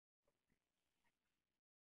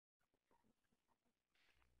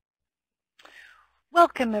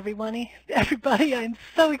Welcome, everybody. I'm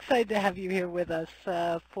so excited to have you here with us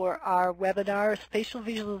for our webinar, Spatial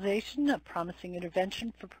Visualization, a Promising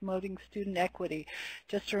Intervention for Promoting Student Equity.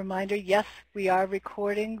 Just a reminder, yes, we are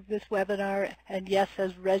recording this webinar, and yes,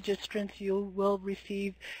 as registrants, you will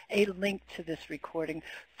receive a link to this recording.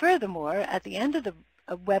 Furthermore, at the end of the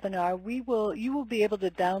webinar, you will be able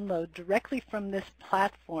to download directly from this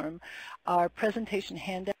platform our presentation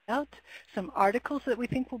handout, some articles that we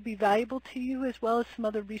think will be valuable to you, as well as some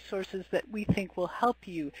other resources that we think will help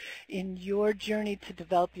you in your journey to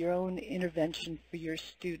develop your own intervention for your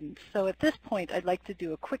students. So at this point, I'd like to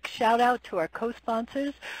do a quick shout out to our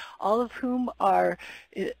co-sponsors, all of whom are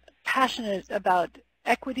passionate about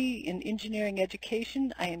equity in engineering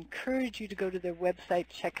education. I encourage you to go to their website,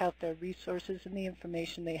 check out their resources and the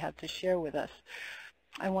information they have to share with us.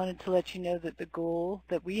 I wanted to let you know that the goal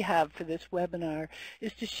that we have for this webinar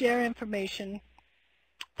is to share information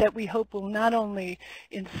that we hope will not only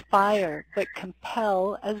inspire but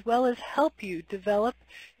compel, as well as help you develop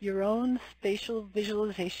your own spatial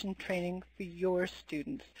visualization training for your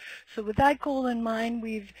students. So with that goal in mind,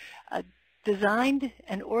 we've designed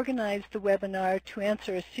and organized the webinar to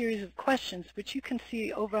answer a series of questions which you can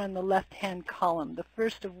see over on the left-hand column. The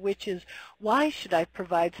first of which is, why should I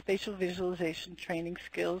provide spatial visualization training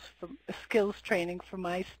skills training for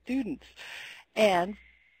my students? And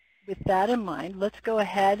with that in mind, let's go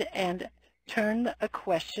ahead and turn a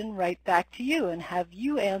question right back to you and have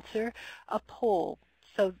you answer a poll.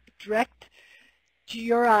 So direct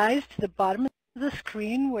your eyes to the bottom of the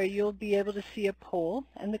screen where you'll be able to see a poll,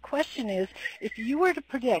 and the question is, if you were to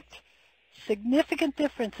predict significant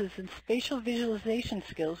differences in spatial visualization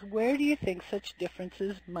skills, where do you think such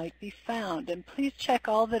differences might be found? And please check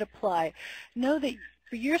all that apply. Know that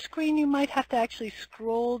for your screen you might have to actually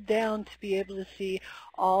scroll down to be able to see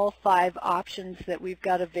all 5 options that we've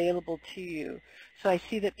got available to you. So I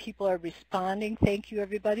see that people are responding. Thank you,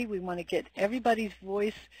 everybody. We want to get everybody's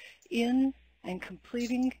voice in and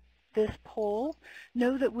completing this poll.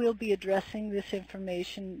 Know that we'll be addressing this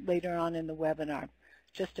information later on in the webinar.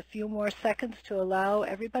 Just a few more seconds to allow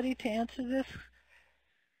everybody to answer this.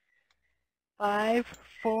 5,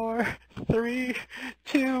 4, 3,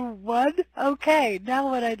 2, 1. Okay, now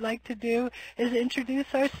what I'd like to do is introduce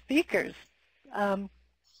our speakers.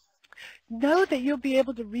 Know that you'll be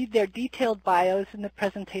able to read their detailed bios in the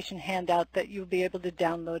presentation handout that you'll be able to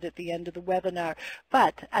download at the end of the webinar.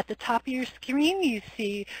 But at the top of your screen, you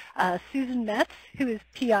see Susan Metz, who is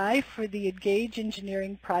PI for the Engage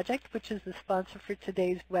Engineering Project, which is the sponsor for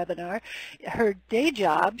today's webinar. Her day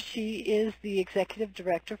job, she is the Executive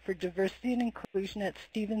Director for Diversity and Inclusion at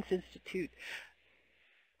Stevens Institute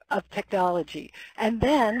of Technology. And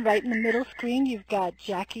then right in the middle screen, you've got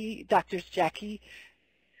Drs.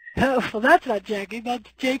 Oh, well, that's not Jackie. That's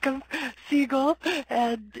Jacob Sigil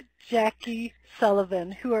and Jacquelyn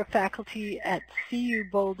Sullivan, who are faculty at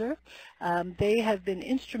CU-Boulder. They have been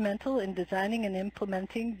instrumental in designing and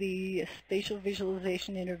implementing the spatial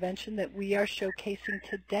visualization intervention that we are showcasing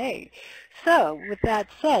today. So, with that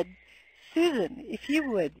said, Susan, if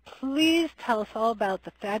you would, please tell us all about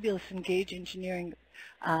the fabulous Engage Engineering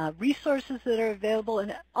resources that are available,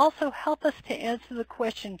 and also help us to answer the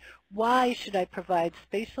question, why should I provide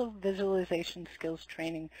spatial visualization skills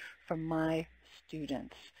training for my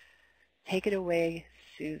students? Take it away,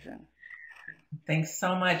 Susan. Thanks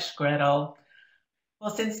so much, Gretel.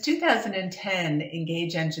 Well, since 2010,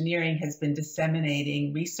 Engage Engineering has been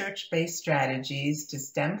disseminating research-based strategies to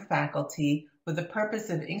STEM faculty with the purpose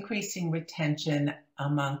of increasing retention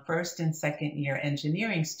among first and second year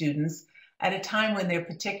engineering students at a time when they're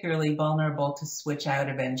particularly vulnerable to switch out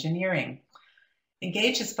of engineering.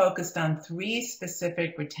 Engage is focused on 3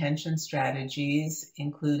 specific retention strategies,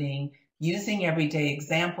 including using everyday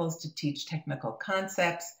examples to teach technical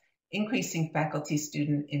concepts, increasing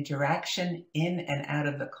faculty-student interaction in and out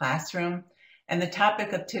of the classroom, and the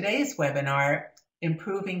topic of today's webinar,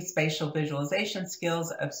 improving spatial visualization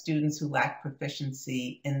skills of students who lack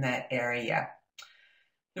proficiency in that area.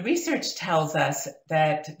 The research tells us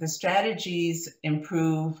that the strategies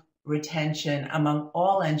improve retention among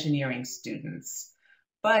all engineering students,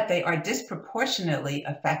 but they are disproportionately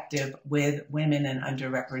effective with women and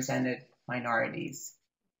underrepresented minorities.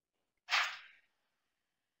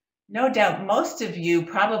 No doubt most of you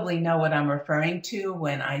probably know what I'm referring to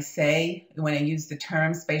when I use the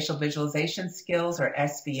term spatial visualization skills, or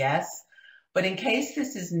SVS. But in case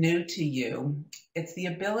this is new to you, it's the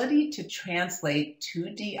ability to translate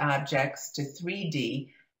 2D objects to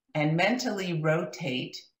 3D and mentally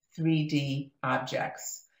rotate 3D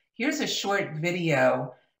objects. Here's a short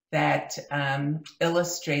video that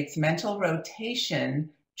illustrates mental rotation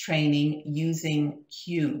training using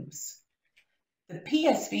cubes. The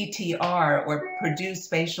PSVTR, or Purdue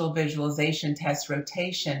Spatial Visualization Test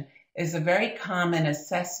Rotation, is a very common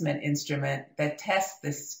assessment instrument that tests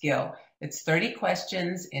this skill. It's 30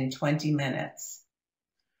 questions in 20 minutes.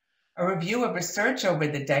 A review of research over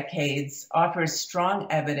the decades offers strong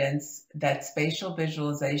evidence that spatial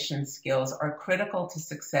visualization skills are critical to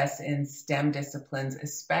success in STEM disciplines,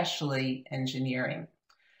 especially engineering.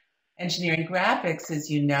 Engineering graphics, as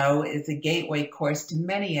you know, is a gateway course to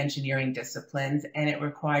many engineering disciplines, and it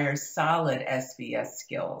requires solid SVS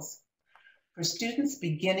skills. For students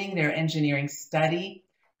beginning their engineering study,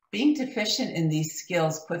 being deficient in these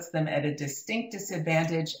skills puts them at a distinct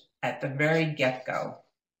disadvantage at the very get-go.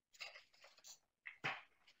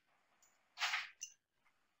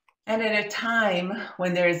 And at a time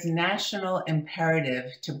when there is national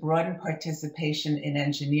imperative to broaden participation in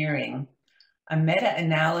engineering, a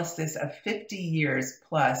meta-analysis of 50 years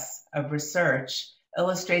plus of research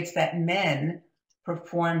illustrates that men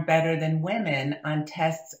perform better than women on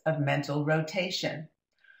tests of mental rotation.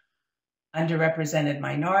 Underrepresented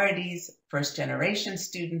minorities, first-generation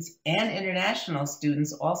students, and international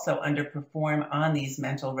students also underperform on these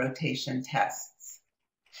mental rotation tests.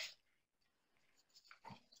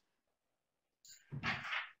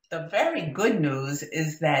 The very good news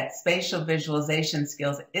is that spatial visualization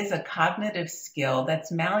skills is a cognitive skill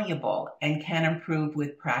that's malleable and can improve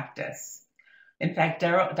with practice. In fact,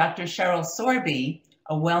 Dr. Cheryl Sorby,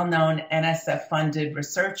 a well-known NSF-funded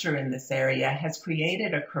researcher in this area, has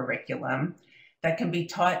created a curriculum that can be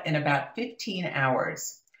taught in about 15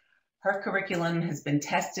 hours. Her curriculum has been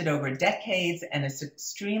tested over decades and is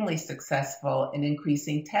extremely successful in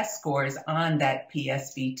increasing test scores on that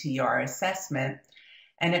PSVTR assessment.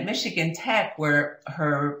 And at Michigan Tech, where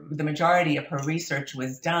the majority of her research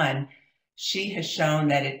was done, she has shown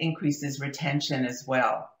that it increases retention as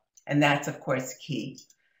well. And that's, of course, key.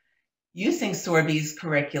 Using Sorby's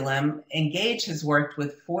curriculum, Engage has worked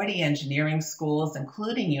with 40 engineering schools,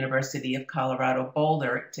 including University of Colorado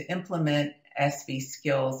Boulder, to implement SV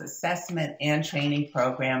skills assessment and training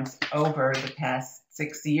programs over the past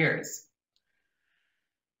 6 years.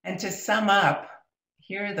 And to sum up,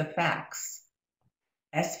 here are the facts.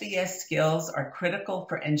 SVS skills are critical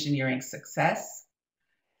for engineering success.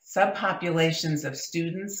 Subpopulations of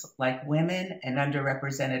students, like women and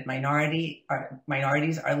underrepresented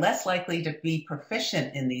minorities, are less likely to be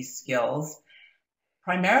proficient in these skills,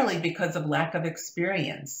 primarily because of lack of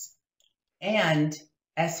experience. And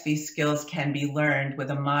SV skills can be learned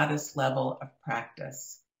with a modest level of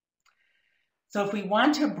practice. So if we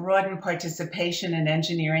want to broaden participation in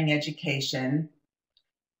engineering education,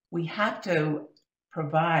 we have to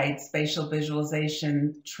provide spatial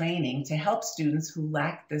visualization training to help students who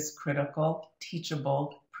lack this critical,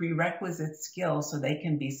 teachable, prerequisite skill so they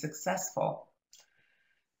can be successful.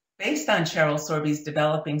 Based on Cheryl Sorby's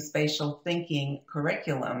Developing Spatial Thinking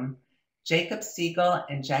curriculum, Jacob Sigil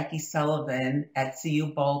and Jacquelyn Sullivan at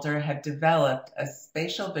CU-Boulder have developed a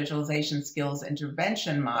spatial visualization skills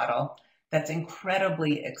intervention model that's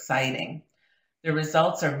incredibly exciting. The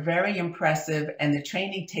results are very impressive, and the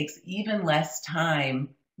training takes even less time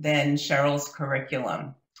than Cheryl's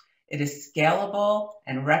curriculum. It is scalable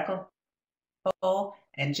and replicable.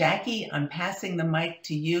 And Jackie, I'm passing the mic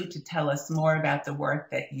to you to tell us more about the work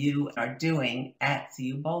that you are doing at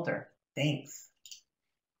CU-Boulder. Thanks.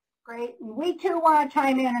 Great. We too want to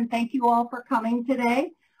chime in and thank you all for coming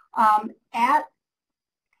today.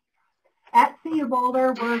 At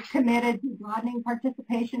CU-Boulder, we're committed to broadening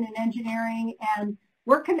participation in engineering, and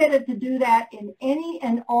we're committed to do that in any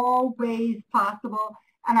and all ways possible.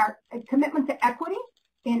 And our commitment to equity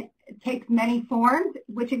takes many forms,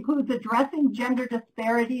 which includes addressing gender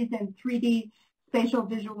disparities in 3D spatial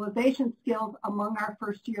visualization skills among our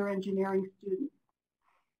first-year engineering students.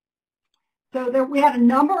 So we had a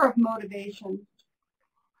number of motivations.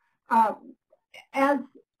 As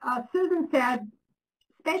Susan said,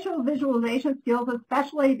 spatial visualization skills,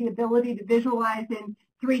 especially the ability to visualize in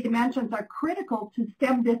 3 dimensions, are critical to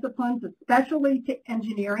STEM disciplines, especially to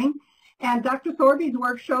engineering. And Dr. Sorby's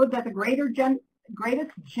work showed that the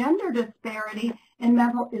greatest gender disparity is in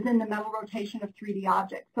the mental rotation of 3D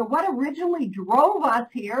objects. So what originally drove us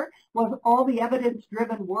here was all the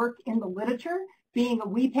evidence-driven work in the literature. Being a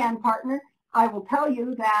WEPAN partner, I will tell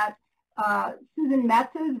you that Susan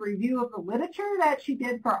Metz's review of the literature that she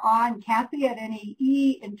did for Awe and Cassie at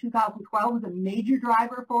NAE in 2012 was a major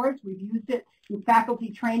driver for us. We've used it in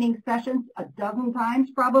faculty training sessions a dozen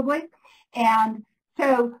times probably. And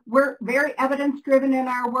so we're very evidence-driven in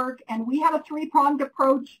our work, and we have a 3-pronged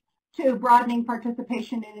approach to broadening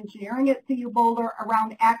participation in engineering at CU-Boulder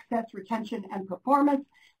around access, retention, and performance.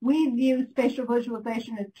 We view spatial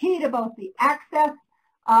visualization as key to both the access,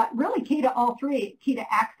 really key to all three, key to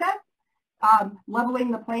access,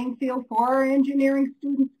 leveling the playing field for our engineering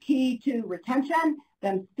students, key to retention,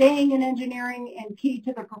 them staying in engineering, and key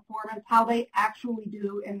to the performance, how they actually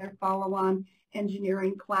do in their follow-on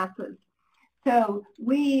engineering classes. So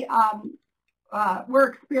we're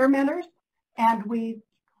experimenters, and we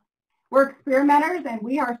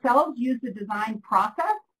ourselves use the design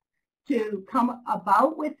process to come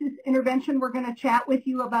about with this intervention we're going to chat with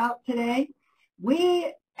you about today.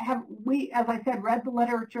 We, as I said, read the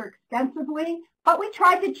literature extensively, but we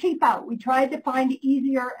tried to cheap out. We tried to find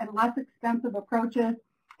easier and less expensive approaches.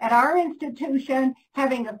 At our institution,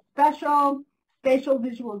 having a special spatial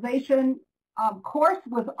visualization course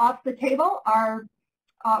was off the table. Our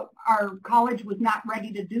college was not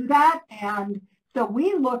ready to do that, and so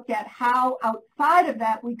we looked at how outside of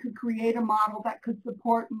that we could create a model that could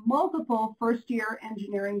support multiple first-year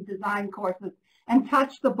engineering design courses and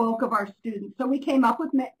touch the bulk of our students. So we came up with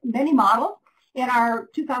many models. In our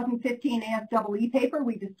 2015 ASEE paper,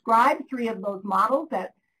 we described 3 of those models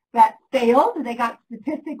that failed. They got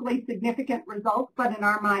statistically significant results, but in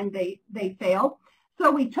our mind they failed.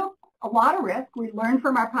 So we took a lot of risk. We learned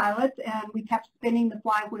from our pilots, and we kept spinning the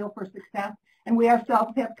flywheel for success. And we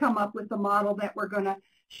ourselves have come up with the model that we're going to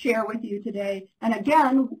share with you today. And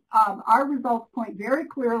again, our results point very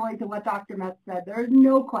clearly to what Dr. Metz said. There is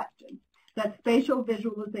no question that spatial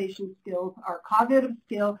visualization skills are cognitive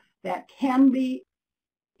skills that can be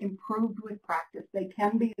improved with practice. They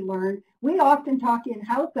can be learned. We often talk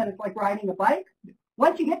in-house that it's like riding a bike.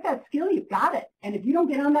 Once you get that skill, you've got it. And if you don't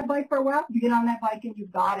get on that bike for a while, you get on that bike and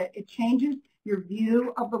you've got it. It changes your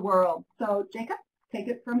view of the world. So Jacob, take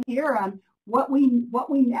it from here on what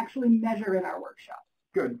we actually measure in our workshop.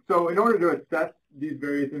 Good. So in order to assess these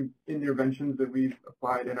various interventions that we've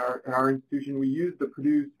applied in our institution, we use the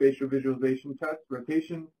Purdue Spatial Visualization Test,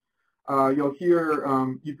 rotation. You'll hear,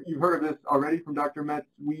 you've heard of this already from Dr. Metz.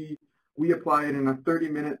 We apply it in a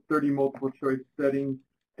 30-minute, 30 multiple choice setting,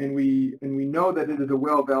 and we know that it is a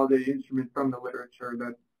well-validated instrument from the literature.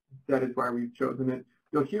 That is why we've chosen it.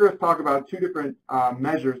 You'll hear us talk about 2 different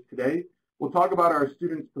measures today. We'll talk about our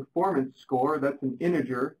students' performance score. That's an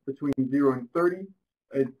integer between 0 and 30.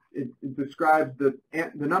 It describes the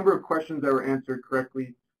number of questions that were answered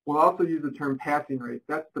correctly. We'll also use the term passing rate.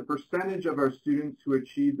 That's the percentage of our students who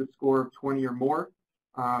achieve the score of 20 or more.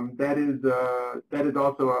 That is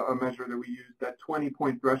also a measure that we use. That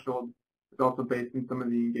 20-point threshold is also based in some of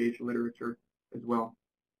the engaged literature as well.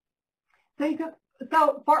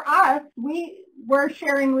 So for us, we're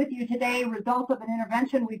sharing with you today results of an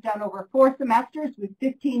intervention we've done over 4 semesters with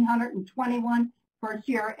 1,521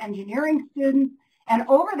 first-year engineering students. And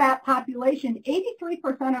over that population,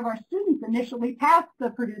 83% of our students initially passed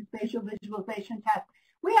the Purdue Spatial Visualization Test.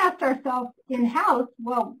 We asked ourselves in-house,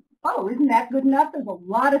 well, isn't that good enough? There's a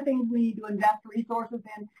lot of things we need to invest resources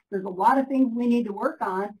in. There's a lot of things we need to work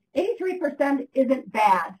on. 83% isn't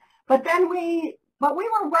bad. But we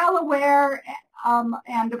were well aware,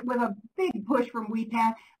 and with a big push from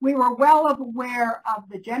WEPAT, we were well aware of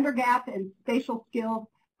the gender gap in spatial skills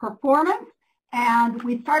performance. And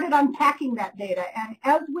we started unpacking that data. And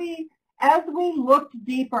as we looked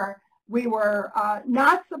deeper, we were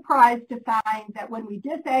not surprised to find that when we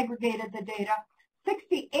disaggregated the data,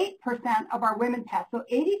 68% of our women passed. So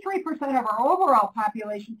 83% of our overall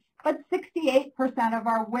population, but 68% of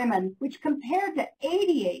our women, which compared to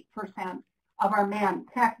 88% of our men,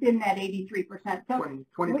 packed in that 83%. So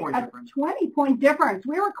 20-point difference. 20-point difference.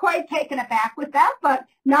 We were quite taken aback with that, but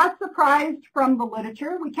not surprised from the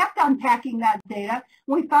literature. We kept unpacking that data.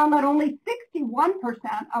 We found that only 61%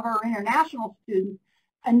 of our international students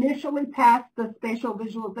initially passed the spatial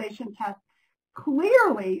visualization test.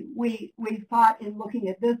 Clearly, we thought in looking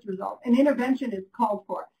at this result, an intervention is called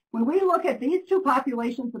for. When we look at these 2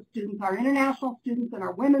 populations of students, our international students and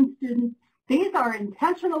our women students, these are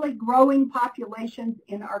intentionally growing populations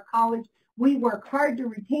in our college. We work hard to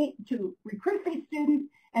recruit these students,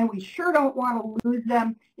 and we sure don't want to lose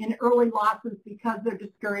them in early losses because they're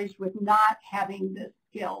discouraged with not having this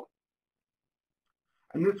skill.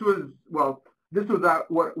 And this was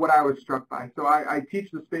what I was struck by. So I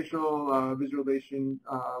teach the spatial visualization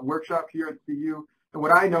workshop here at CU, and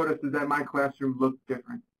what I noticed is that my classroom looked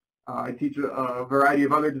different. I teach a variety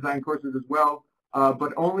of other design courses as well.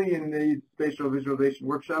 But only in these spatial visualization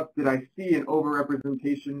workshops did I see an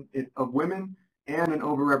overrepresentation of women and an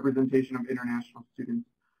overrepresentation of international students.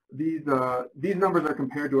 These numbers are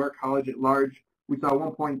compared to our college at large. We saw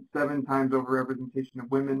 1.7 times overrepresentation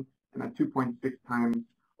of women and a 2.6 times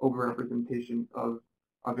overrepresentation of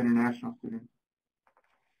international students.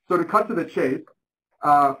 So to cut to the chase,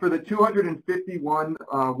 for the 251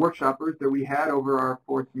 workshoppers that we had over our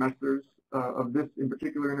 4 semesters of this in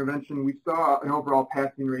particular intervention, we saw an overall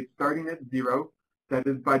passing rate starting at 0. That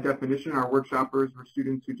is, by definition, our workshoppers were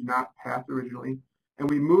students who did not pass originally, and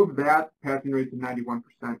we moved that passing rate to 91%.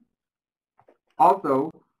 Also,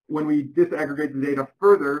 when we disaggregate the data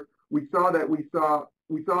further, we saw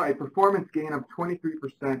a performance gain of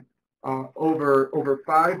 23% over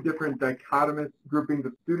 5 different dichotomous groupings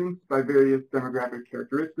of students by various demographic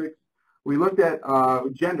characteristics. We looked at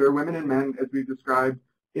gender, women and men, as we've described,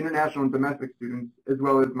 international and domestic students, as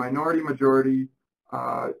well as minority, majority.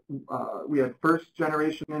 We had first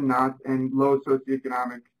generation and not, and low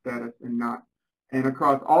socioeconomic status and not. And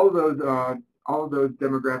across all of those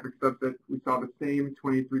demographic subsets, we saw the same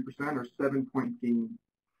 23% or 7-point gain.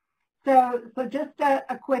 So just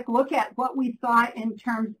a quick look at what we saw in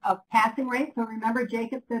terms of passing rate. So remember,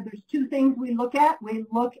 Jacob said there's 2 things we look at. We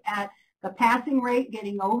look at the passing rate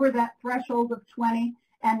getting over that threshold of 20,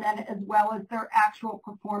 and then as well as their actual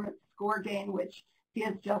performance score gain, which he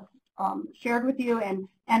has just shared with you. And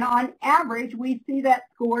on average, we see that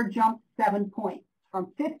score jump 7 points,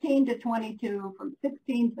 from 15 to 22, from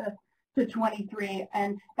 16 to 23.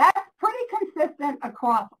 And that's pretty consistent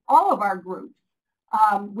across all of our groups.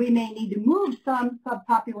 We may need to move some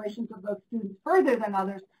subpopulations of those students further than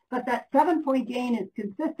others, but that 7-point gain is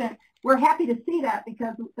consistent. We're happy to see that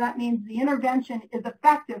because that means the intervention is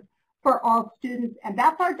effective for all students, and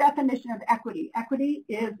that's our definition of equity. Equity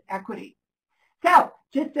is equity. So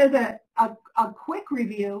just as a quick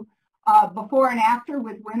review, before and after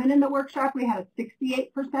with women in the workshop, we had a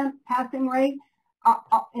 68% passing rate.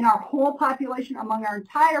 In our whole population, among our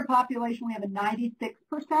entire population, we have a 96%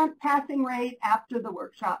 passing rate after the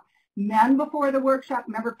workshop. Men before the workshop,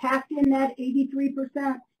 remember, passed in that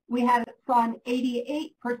 83%. We saw an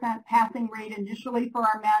 88% passing rate initially for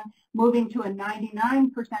our men, moving to a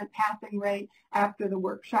 99% passing rate after the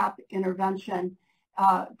workshop intervention.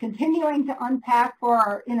 Continuing to unpack for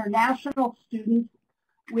our international students,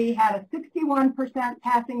 we had a 61%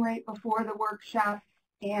 passing rate before the workshop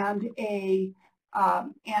and a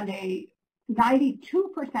 92%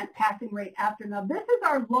 passing rate after. Now, this is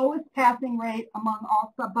our lowest passing rate among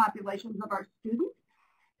all subpopulations of our students.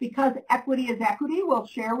 Because equity is equity, we'll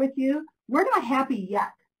share with you, we're not happy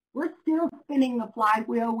yet. We're still spinning the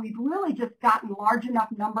flywheel. We've really just gotten large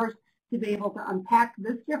enough numbers to be able to unpack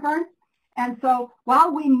this difference. And so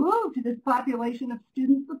while we moved this population of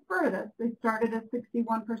students the furthest, they started at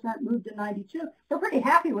 61%, moved to 92%. We're pretty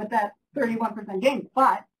happy with that 31% gain,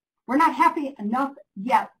 but we're not happy enough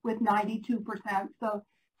yet with 92%. So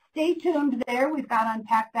stay tuned there. We've got to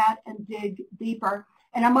unpack that and dig deeper.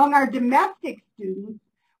 And among our domestic students,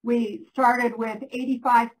 we started with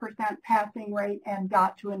 85% passing rate and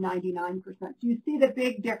got to a 99%. So you see the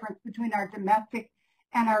big difference between our domestic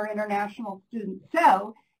and our international students.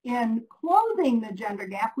 So in closing the gender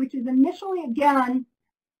gap, which is initially, again,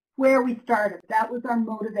 where we started, that was our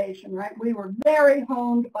motivation, right? We were very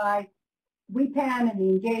honed by WEPAN and the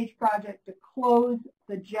Engage project to close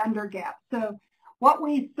the gender gap. So what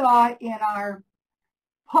we saw in our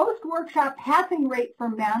post-workshop passing rate for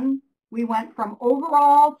men, we went from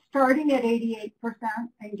overall starting at 88%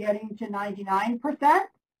 and getting to 99%.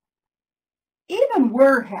 Even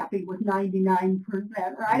we're happy with 99%,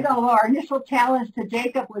 right? Although our initial challenge to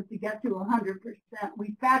Jacob was to get to 100%.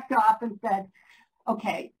 We backed off and said,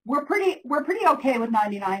 okay, we're pretty okay with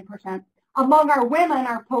 99%. Among our women,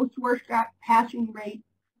 our post-workshop passing rate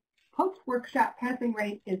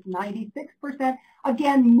is 96%.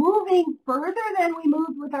 Again, moving further than we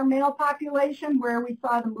moved with our male population, where we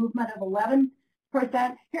saw the movement of 11%.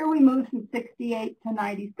 Here we moved from 68 to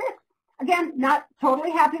 96. Again, not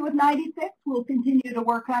totally happy with 96. We'll continue to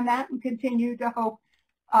work on that and continue to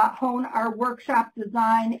hone our workshop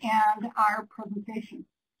design and our presentation.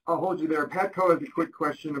 I'll hold you there. Pat Coe has a quick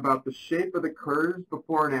question about the shape of the curves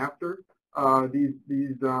before and after.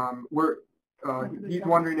 He's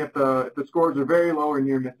wondering if the scores are very low or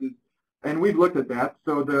near misses, and we've looked at that.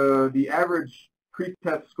 So the average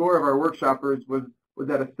pre-test score of our workshoppers was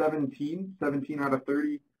at a 17 out of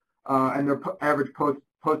 30, and their average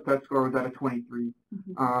post-test score was at a 23.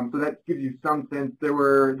 So that gives you some sense. There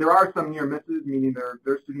are some near misses, meaning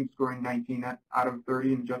their students scoring 19 out of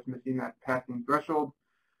 30 and just missing that passing threshold.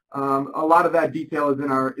 A lot of that detail is in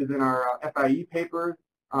our FIE paper.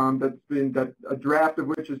 That a draft of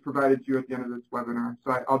which is provided to you at the end of this webinar.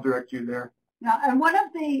 So I'll direct you there. Now, and one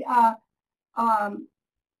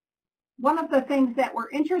of the things that we're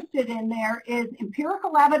interested in there is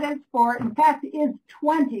empirical evidence for, in fact, is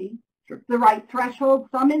 20 the right threshold.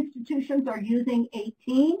 Some institutions are using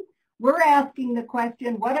 18. We're asking the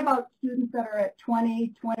question, what about students that are at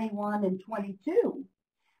 20, 21, and 22?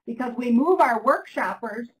 Because we move our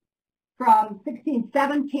workshoppers from 16,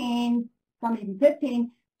 17, some even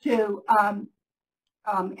 15, to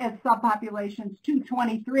as subpopulations to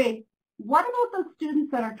 23. What about those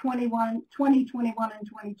students that are 20, 21, and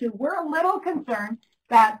 22? We're a little concerned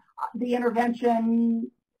that the intervention,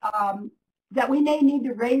 that we may need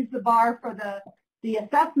to raise the bar for the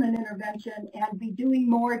assessment intervention and be doing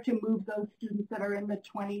more to move those students that are in the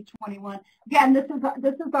 20, 21. Again, this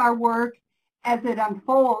is our work as it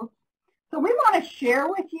unfolds. So we want to share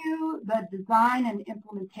with you the design and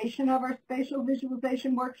implementation of our spatial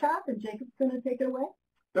visualization workshop, and Jacob's going to take it away.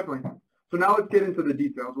 Definitely. So now let's get into the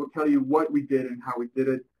details. We'll tell you what we did and how we did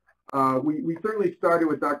it. We certainly started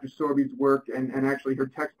with Dr. Sorby's work, and actually her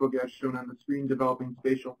textbook, as shown on the screen, Developing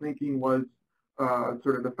Spatial Thinking, was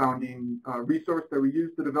sort of the founding resource that we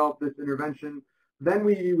used to develop this intervention. Then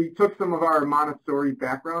we took some of our Montessori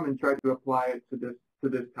background and tried to apply it to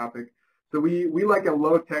this topic. So we like a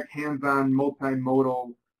low-tech, hands-on,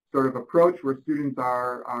 multimodal sort of approach where students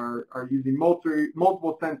are using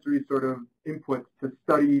multiple sensory sort of inputs to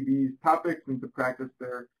study these topics and to practice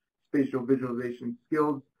their spatial visualization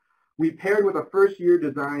skills. We paired with a first-year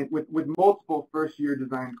design, with multiple first-year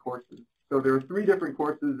design courses. So there are 3 different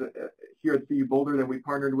courses here at CU-Boulder that we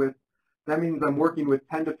partnered with. That means I'm working with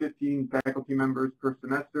 10 to 15 faculty members per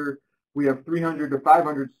semester. We have 300 to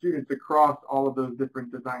 500 students across all of those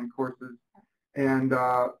different design courses. And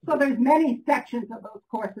so there's many sections of those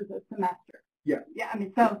courses a semester. Yeah. Yeah, I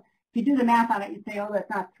mean, so if you do the math on it, you say, oh, that's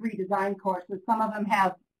not 3 design courses. Some of them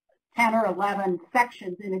have 10 or 11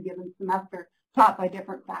 sections in a given semester taught by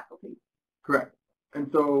different faculty. Correct. And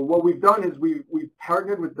so what we've done is we've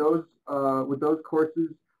partnered with those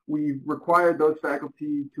courses. We've required those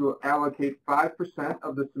faculty to allocate 5%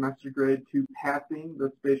 of the semester grade to passing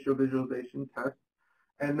the spatial visualization test.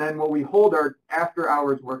 And then what we hold are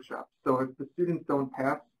after-hours workshops. So if the students don't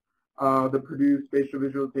pass the Purdue spatial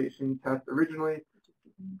visualization test originally,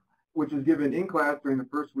 which is given in class during the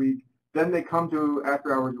first week, then they come to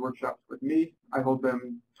after-hours workshops with me. I hold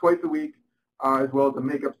them twice a week, as well as a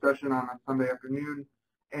makeup session on a Sunday afternoon.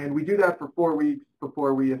 And we do that for 4 weeks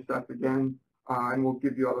before we assess again, and we'll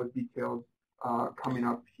give you all those details coming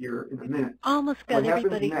up here in a minute. Almost got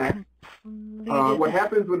everybody completed. What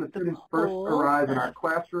happens when the students first arrive in our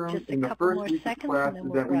classroom in the first week of class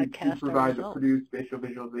is that we provide the Purdue spatial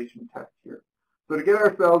visualization test here. So to get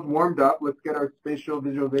ourselves warmed up, let's get our spatial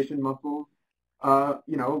visualization muscles,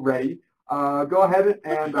 ready. Go ahead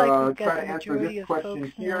and try to answer this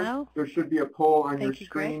question here. Now. There should be a poll on your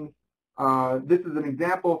screen. This is an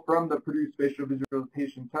example from the Purdue spatial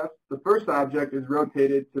visualization test. The first object is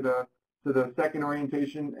rotated to the second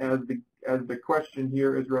orientation as the question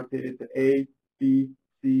here is rotated to A, B,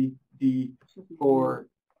 C, D, or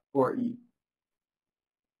E.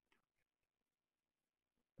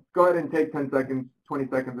 Go ahead and take 10 seconds, 20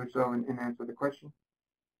 seconds or so and answer the question.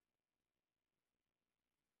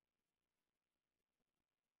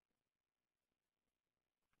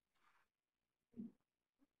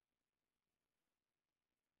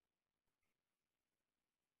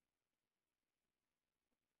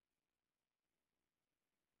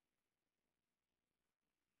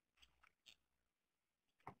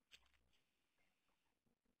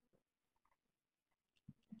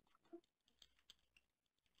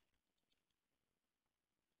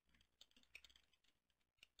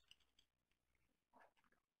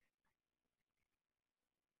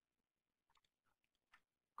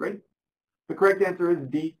 Great. The correct answer is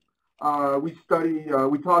D. We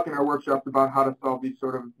talk in our workshops about how to solve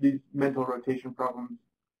these mental rotation problems,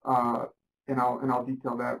 and I'll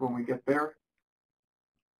detail that when we get there.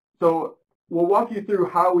 So we'll walk you through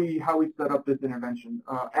how we set up this intervention.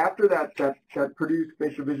 After that Purdue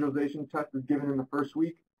spatial visualization test is given in the first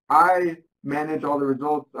week, I manage all the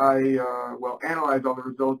results. I analyze all the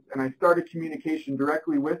results, and I started communication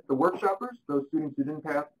directly with the workshoppers, those students who didn't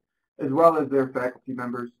pass, as well as their faculty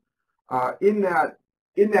members. In that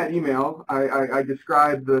email, I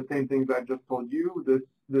described the same things I just told you.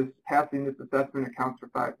 This passing this assessment accounts for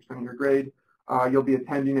 5% of your grade. You'll be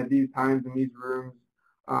attending at these times in these rooms,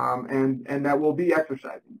 and that will be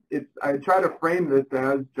exercising. I try to frame this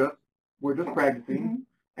as we're just practicing,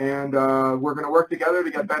 and we're going to work together to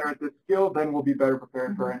get better at this skill. Then we'll be better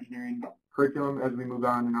prepared for our engineering curriculum as we move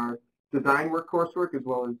on in our design work coursework as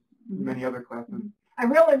well as many other classes. I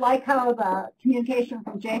really like how the communication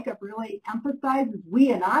from Jacob really emphasizes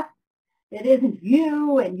we and us. It isn't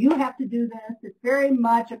you and you have to do this. It's very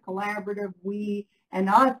much a collaborative we and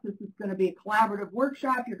us. This is going to be a collaborative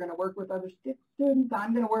workshop. You're going to work with other students.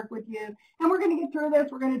 I'm going to work with you. And we're going to get through this.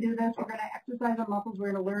 We're going to do this. We're going to exercise our muscles.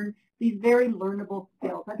 We're going to learn these very learnable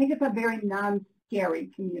skills. I think it's a very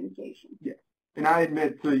non-scary communication. Yes. And I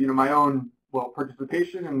admit to, my own,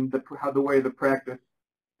 participation and the way the practice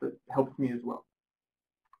that helps me as well.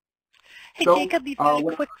 Hey, so, Jacob, you've got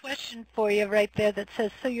a quick question for you right there that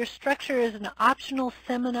says, so your structure is an optional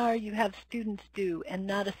seminar you have students do and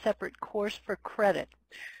not a separate course for credit.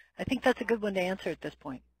 I think that's a good one to answer at this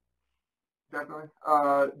point. Definitely.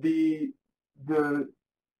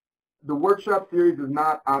 The workshop series is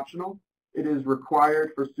not optional. It is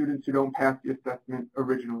required for students who don't pass the assessment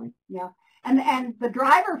originally. Yeah. And the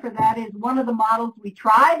driver for that is one of the models we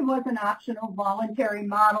tried was an optional voluntary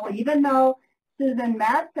model, even though Susan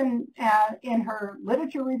Metz in her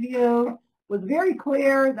literature review was very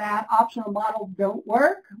clear that optional models don't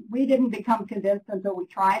work. We didn't become convinced until we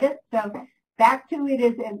tried it. So back to it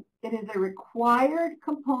is a required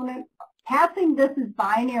component. Passing this is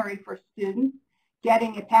binary for students.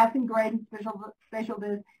 Getting a passing grade in spatial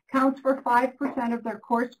viz counts for 5% of their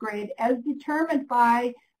course grade as determined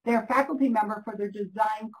by their faculty member for their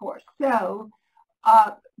design course. So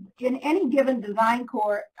in any given design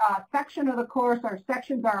course, section of the course, our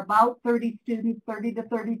sections are about 30 students, 30 to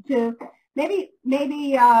 32. Maybe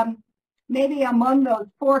among those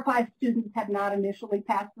 4 or 5 students have not initially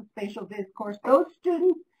passed the spatial viz course. Those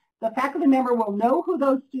students, the faculty member will know who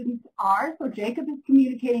those students are, so Jacob is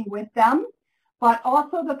communicating with them, but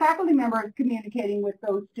also the faculty member is communicating with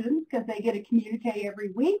those students because they get a communique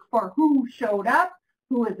every week for who showed up,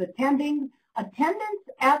 who is attending. Attendance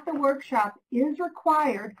at the workshop is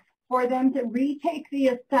required for them to retake the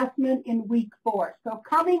assessment in week 4. So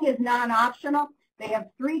coming is non-optional. They have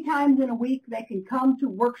 3 times in a week they can come to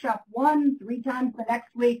workshop 1, 3 times the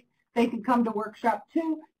next week they can come to workshop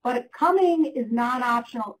 2, but coming is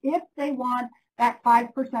non-optional if they want that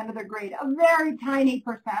 5% of their grade. A very tiny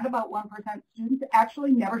percent, about 1% students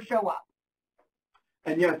actually never show up.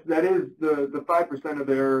 And yes, that is the 5% of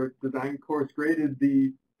their design course grade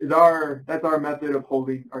that's our method of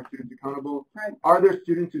holding our students accountable. Right. Are there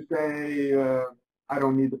students who say, I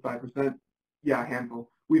don't need the 5%? Yeah, a handful.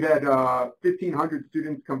 We've had 1,500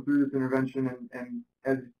 students come through this intervention, and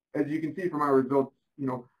as you can see from our results,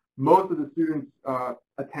 most of the students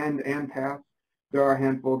attend and pass. There are a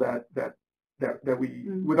handful that we,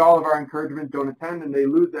 with all of our encouragement, don't attend, and they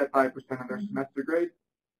lose that 5% of their semester grade.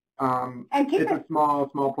 It's a small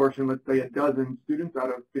portion, let's say a dozen students out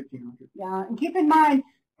of 1,500. Yeah, and keep in mind,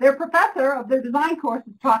 their professor of their design course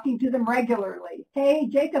is talking to them regularly. Hey,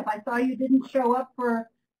 Jacob, I saw you didn't show up for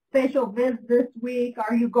spatial viz this week.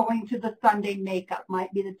 Are you going to the Sunday makeup?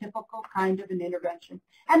 Might be the typical kind of an intervention.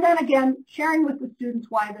 And then again, sharing with the students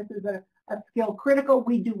why this is a skill critical.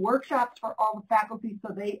 We do workshops for all the faculty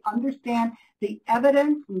so they understand the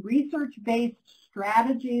evidence and research-based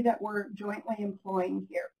strategy that we're jointly employing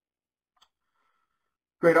here.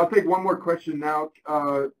 Great. I'll take one more question now.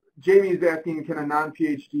 Jamie is asking, can a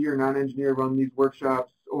non-PhD or non-engineer run these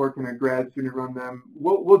workshops, or can a grad student run them?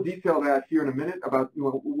 We'll detail that here in a minute.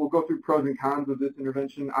 We'll go through pros and cons of this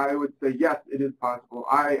intervention. I would say yes, it is possible.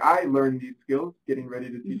 I learned these skills getting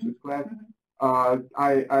ready to teach this class.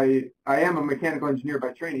 I am a mechanical engineer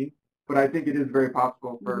by training, but I think it is very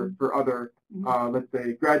possible for other, let's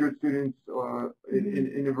say, graduate students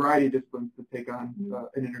in a variety of disciplines to take on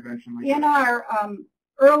an intervention like that. In our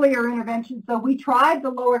earlier interventions, so we tried the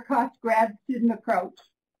lower cost grad student approach,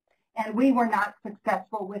 and we were not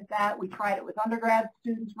successful with that. We tried it with undergrad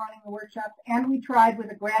students running the workshops, and we tried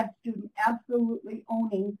with a grad student absolutely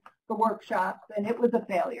owning the workshops, and it was a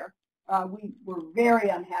failure. We were very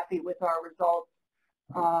unhappy with our results.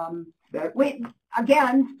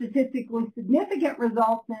 Again, statistically significant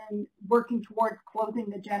results in working towards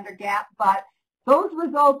closing the gender gap, but those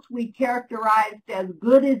results we characterized as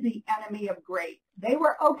good is the enemy of great. They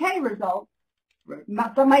were okay results. Right.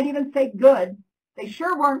 Some might even say good. They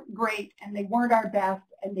sure weren't great, and they weren't our best,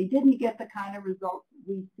 and they didn't get the kind of results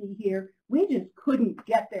we see here. We just couldn't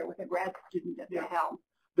get there with a grad student at the helm.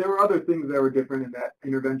 There were other things that were different in that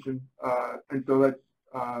intervention, and so let's.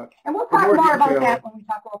 And we'll talk more about that when we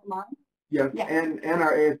talk about the model. Yes, yeah. and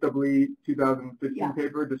our ASWE 2015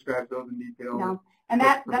 paper describes those in detail. Yeah. And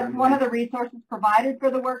that's one of the resources provided for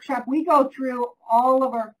the workshop. We go through all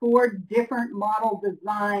of our 4 different model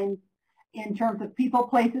designs in terms of people,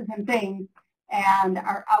 places, and things, and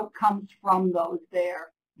our outcomes from those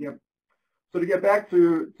there. Yep. So to get back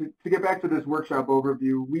to this workshop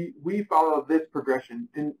overview, we follow this progression.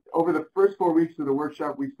 And over the first 4 weeks of the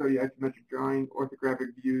workshop, we study isometric drawing,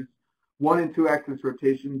 orthographic views. 1 and 2 axis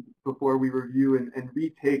rotations before we review and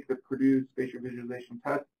retake the Purdue spatial visualization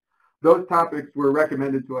test. Those topics were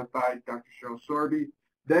recommended to us by Dr. Jacquelyn Sullivan.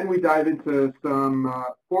 Then we dive into some,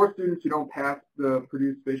 for students who don't pass the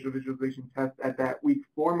Purdue spatial visualization test at that week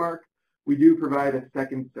 4 mark, we do provide a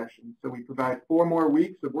second session. So we provide 4 more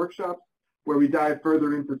weeks of workshops where we dive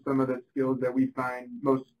further into some of the skills that we find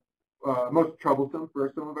most troublesome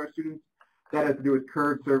for some of our students. That has to do with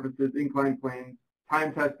curved surfaces, inclined planes,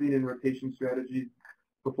 time testing, and rotation strategies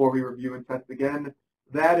before we review and test again.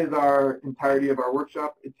 That is our entirety of our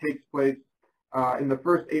workshop. It takes place in the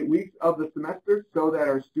first 8 weeks of the semester so that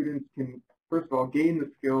our students can, first of all, gain the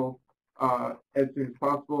skill as soon as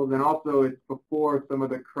possible. Then also it's before some of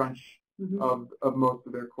the crunch of most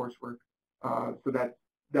of their coursework. So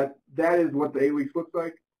that is what the 8 weeks looks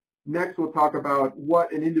like. Next, we'll talk about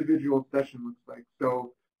what an individual session looks like.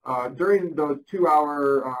 So during those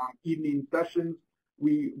 2-hour evening sessions,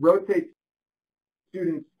 we rotate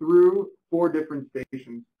students through 4 different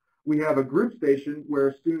stations. We have a group station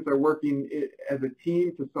where students are working as a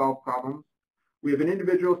team to solve problems. We have an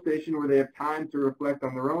individual station where they have time to reflect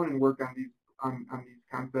on their own and work on these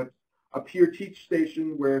concepts. A peer teach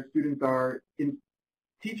station where students are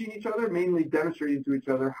teaching each other, mainly demonstrating to each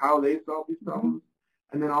other how they solve these problems.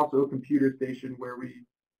 And then also a computer station where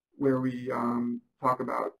we talk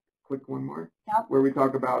about, click one more, where we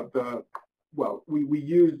talk about we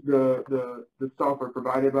use the software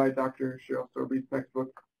provided by Dr. Jacquelyn Sullivan's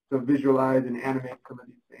textbook to visualize and animate some of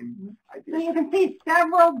these same ideas. So you can see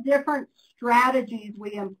several different strategies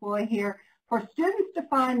we employ here for students to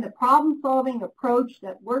find the problem-solving approach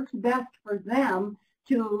that works best for them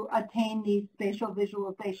to attain these spatial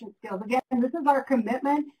visualization skills. Again, this is our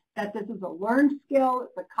commitment that this is a learned skill,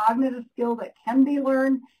 it's a cognitive skill that can be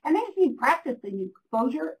learned, and they just need practice. They need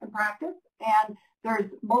exposure and practice, and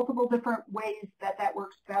there's multiple different ways that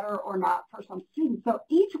works better or not for some students. So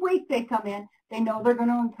each week they come in, they know they're going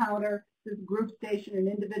to encounter this group station, an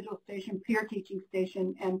individual station, peer teaching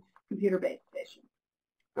station, and computer-based station.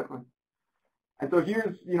 Definitely. And so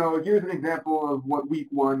here's an example of what week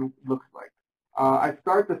 1 looks like. I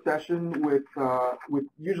start the session with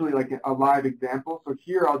usually like a live example. So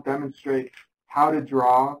here I'll demonstrate how to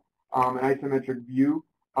draw an isometric view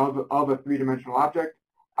of a 3-dimensional object.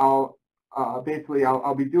 I'll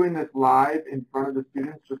be doing this live in front of the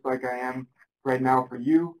students, just like I am right now for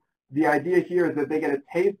you. The idea here is that they get a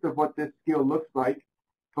taste of what this skill looks like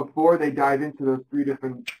before they dive into those 3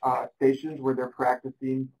 different stations where they're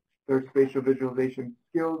practicing their spatial visualization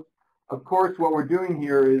skills. Of course, what we're doing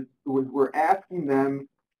here is we're asking them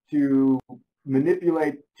to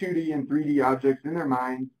manipulate 2D and 3D objects in their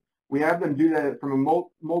minds. We have them do that from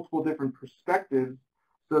multiple different perspectives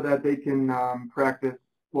so that they can practice,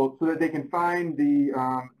 so that they can find the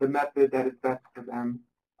method that is best for them.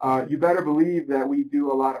 You better believe that we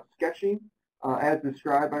do a lot of sketching, as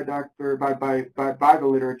described by the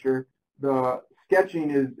literature. The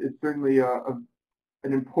sketching is certainly an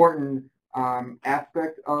important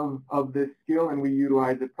aspect of this skill, and we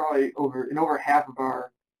utilize it probably over half of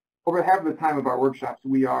the time of our workshops.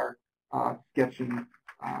 We are sketching.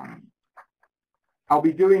 I'll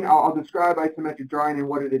describe isometric drawing and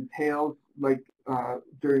what it entails, like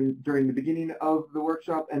during the beginning of the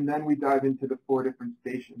workshop, and then we dive into the 4 different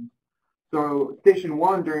stations. So station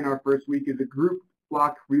 1 during our first week is a group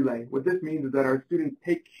block relay. What this means is that our students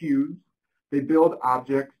take cues, they build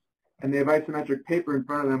objects, and they have isometric paper in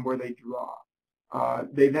front of them where they draw.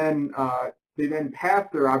 They then pass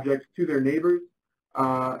their objects to their neighbors,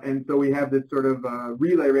 and so we have this sort of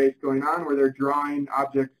relay race going on where they're drawing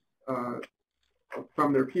objects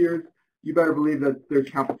from their peers. You better believe that there's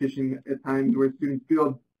competition at times where students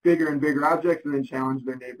build bigger and bigger objects and then challenge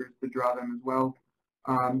their neighbors to draw them as well.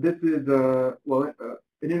 This is an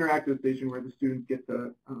interactive station where the students get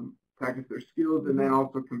to practice their skills and then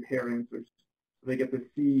also compare answers. So they get to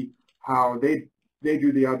see how they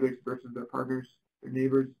do the objects versus their partners, their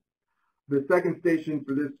neighbors. The second station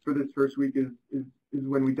for this first week is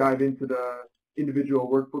when we dive into the individual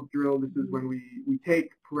workbook drill. This is when we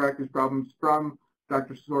take practice problems from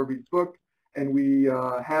Dr. Sorby's book, and we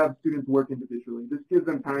have students work individually. This gives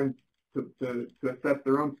them time to assess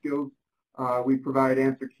their own skills. We provide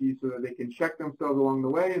answer keys so that they can check themselves along the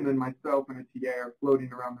way, and then myself and a TA are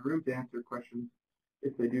floating around the room to answer questions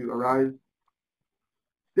if they do arise.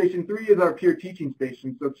 Station 3 is our peer teaching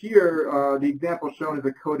station. So here, the example shown is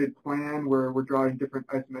a coded plan where we're drawing different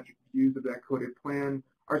isometric views of that coded plan.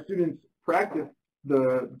 Our students practice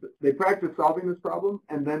solving this problem,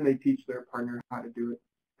 and then they teach their partner how to do it.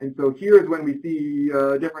 And so here is when we see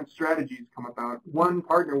different strategies come about. One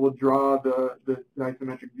partner will draw the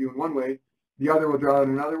isometric view in one way, the other will draw it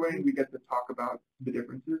another way, and we get to talk about the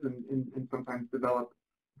differences and sometimes develop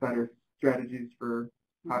better strategies for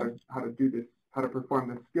how to do this, how to perform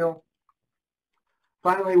this skill.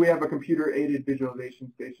 Finally, we have a computer-aided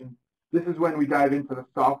visualization station. This is when we dive into the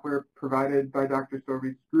software provided by Dr.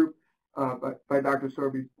 Sorby's group, by Dr.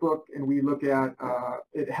 Sorby's book, and we look at,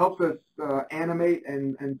 it helps us animate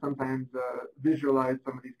and sometimes visualize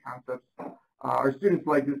some of these concepts. Our students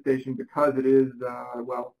like this station because it is,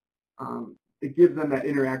 it gives them that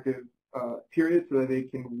interactive period so that they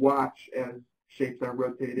can watch as shapes are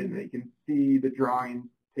rotated and they can see the drawings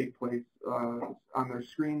take place on their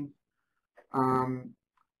screens.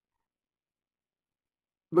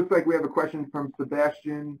 Looks like we have a question from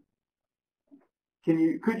Sebastian.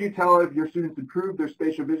 Could you tell if your students improved their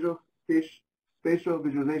spatial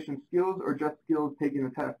visualization skills or just skills taking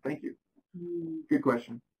the test? Thank you. Good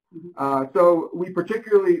question. So we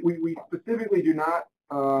specifically do not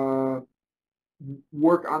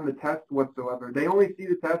work on the test whatsoever. They only see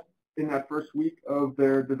the test in that first week of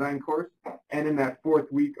their design course and in that fourth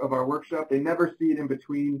week of our workshop. They never see it in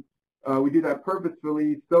between. We do that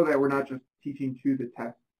purposefully so that we're not just teaching to the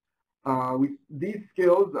test. These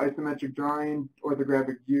skills, isometric drawing,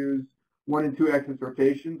 orthographic views, 1- and 2-axis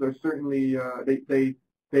rotations, are certainly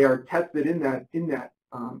they are tested in that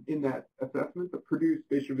assessment. The Purdue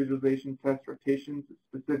Spatial Visualization Test rotations is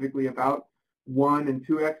specifically about 1- and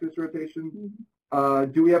 2-axis rotations.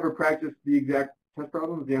 Do we ever practice the exact test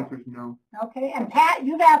problems? The answer is no. Okay, and Pat,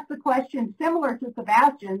 you've asked the question similar to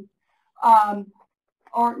Sebastian,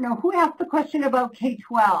 or no, who asked the question about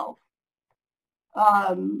K-12?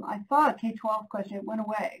 I saw a K-12 question, it went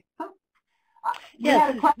away. Huh?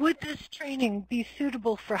 Yes, would this training be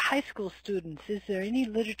suitable for high school students? Is there any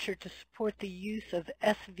literature to support the use of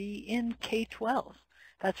SV in K-12?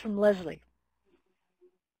 That's from Leslie.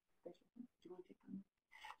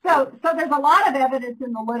 So there's a lot of evidence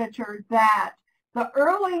in the literature that the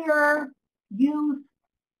earlier you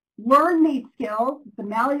learn these skills, the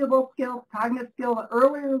malleable skills, cognitive skill, the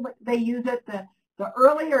earlier they use it, the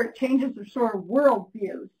earlier it changes their sort of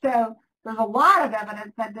worldview. So there's a lot of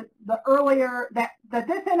evidence that the earlier that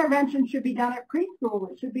this intervention should be done at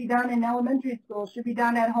preschool, it should be done in elementary school, it should be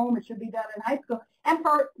done at home, it should be done in high school. And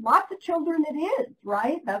for lots of children it is,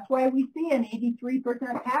 right? That's why we see an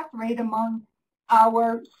 83% pass rate among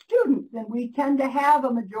our students, and we tend to have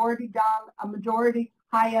a majority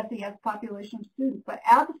high SES population of students. But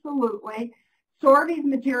absolutely, Sorby's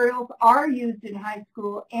materials are used in high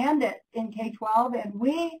school and in K-12, and have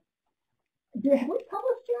we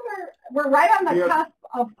published yet? We're right on the cusp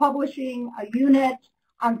of publishing a unit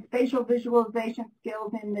on spatial visualization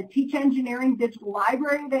skills in the Teach Engineering digital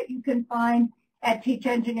library that you can find at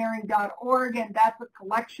teachengineering.org, and that's a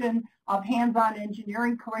collection of hands-on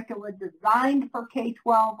engineering curricula designed for K-12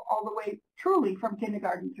 all the way truly from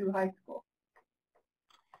kindergarten through high school.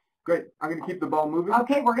 Great. I'm going to keep the ball moving.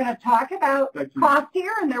 Okay, we're going to talk about cost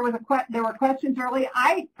here, and there were questions earlier.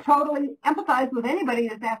 I totally empathize with anybody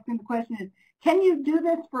that's asking the question is, can you do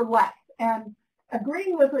this for less? And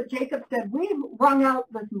agreeing with what Jacob said, we've rung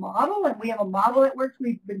out this model, and we have a model that works.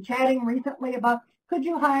 We've been chatting recently about, could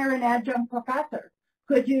you hire an adjunct professor?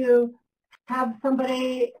 Could you have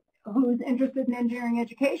somebody who's interested in engineering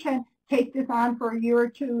education take this on for a year or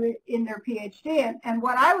two in their PhD? And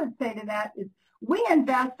what I would say to that is, we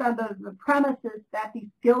invest on the premises that these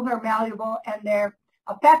skills are malleable and they're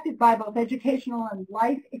affected by both educational and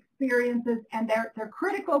life experiences, and they're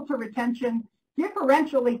critical to retention,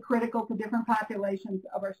 differentially critical to different populations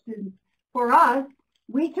of our students. For us,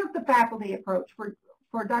 we took the faculty approach.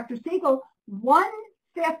 For Dr. Sigil,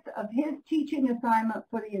 1/5 of his teaching assignment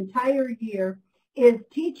for the entire year is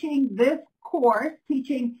teaching this course,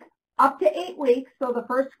 teaching up to 8 weeks, so the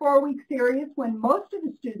first 4-week series when most of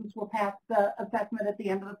the students will pass the assessment at the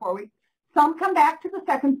end of the 4 weeks. Some come back to the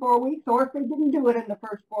second 4 weeks, or if they didn't do it in the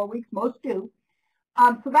first 4 weeks, most do.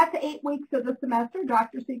 So that's 8 weeks of the semester.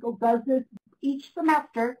 Dr. Sigil does this each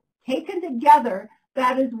semester. Taken together,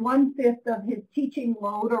 that is 1/5 of his teaching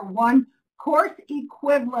load, or one course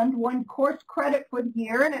equivalent, one course credit for the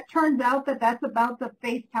year, and it turns out that that's about the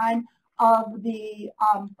face time of the,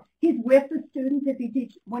 he's with the students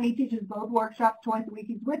when he teaches both workshops twice a week,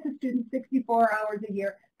 he's with the students 64 hours a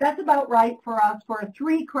year. That's about right for us for a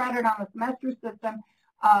 3 credit on a semester system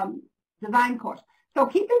design course. So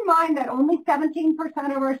keep in mind that only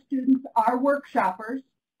 17% of our students are workshoppers,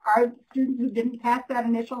 are students who didn't pass that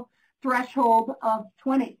initial threshold of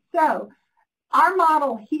 20. So our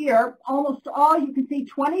model here, almost all, you can see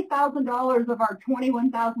 $20,000 of our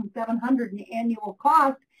 $21,700 in annual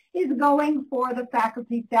cost is going for the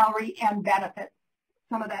faculty salary and benefits.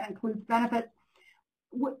 Some of that includes benefits.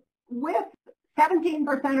 With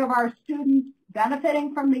 17% of our students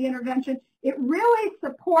benefiting from the intervention. It really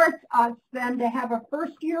supports us then to have a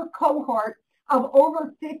first-year cohort of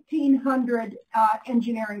over 1,500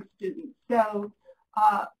 engineering students. So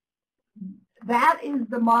that is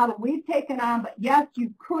the model we've taken on, but yes,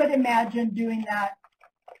 you could imagine doing that.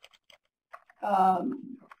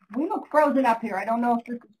 We look frozen up here. I don't know if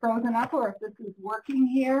this is frozen up or if this is working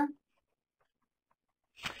here.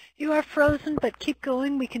 You are frozen, but keep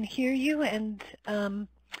going. We can hear you. And can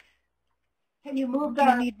you move the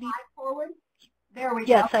slide forward? There we go.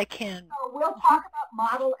 Yes, I can. So we'll talk about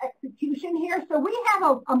model execution here. So we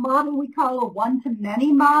have a model we call a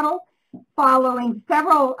one-to-many model, following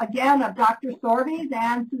several, again, of Dr. Sorby's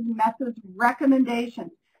and Susan Mess's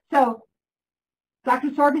recommendations. So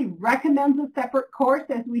Dr. Sorby recommends a separate course,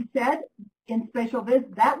 as we said, in spatial viz.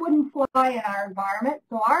 That wouldn't fly in our environment.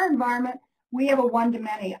 So our environment, we have a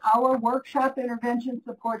one-to-many. Our workshop intervention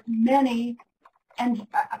supports many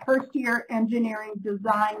first-year engineering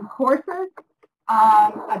design courses.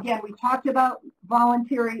 Again, we talked about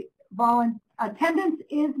attendance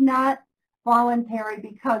is not voluntary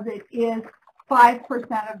because it is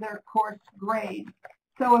 5% of their course grade.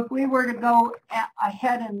 So if we were to go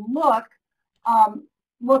ahead and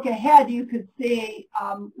look ahead, you could see,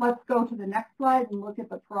 let's go to the next slide and look at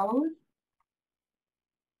the pros.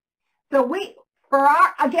 So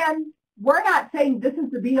again, we're not saying this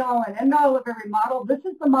is the be-all and end-all of every model. This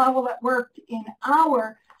is the model that worked in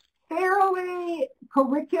our fairly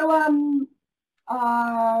curriculum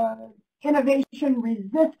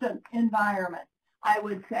innovation-resistant environment, I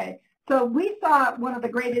would say. So we thought one of the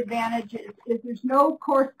great advantages is there's no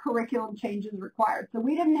course curriculum changes required. So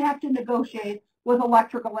we didn't have to negotiate with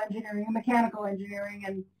electrical engineering and mechanical engineering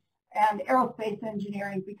and aerospace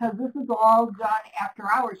engineering because this is all done after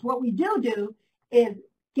hours. What we do is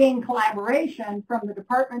gain collaboration from the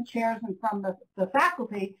department chairs and from the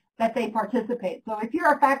faculty that they participate. So if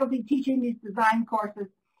you're a faculty teaching these design courses,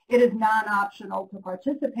 it is non-optional to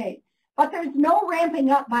participate. But there's no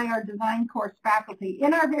ramping up by our design course faculty.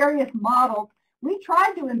 In our various models, we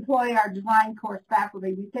try to employ our design course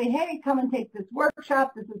faculty. We say, hey, come and take this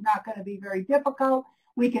workshop. This is not going to be very difficult.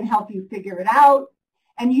 We can help you figure it out.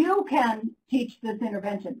 And you can teach this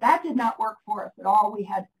intervention. That did not work for us at all. We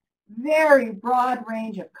had very broad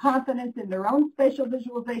range of confidence in their own spatial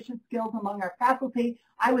visualization skills among our faculty.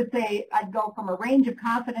 I would say I'd go from a range of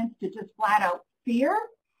confidence to just flat out fear.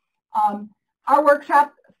 Our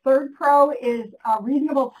workshop third pro is a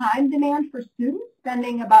reasonable time demand for students,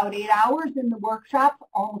 spending about 8 hours in the workshop.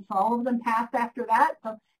 Almost all of them pass after that,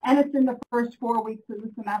 and it's in the first 4 weeks of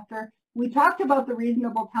the semester. We talked about the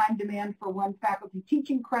reasonable time demand for one faculty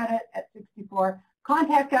teaching credit at 64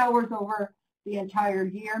 contact hours over the entire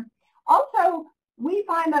year. Also, we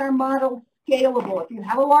find that our model is scalable. If you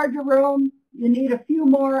have a larger room, you need a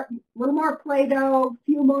little more Play-Doh, a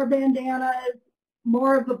few more bandanas,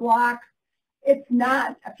 more of the blocks. It's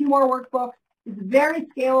not a few more workbooks. It's very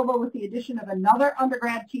scalable with the addition of another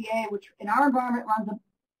undergrad TA, which in our environment runs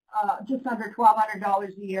just under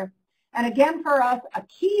 $1,200 a year. And again, for us, a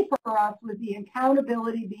key for us was the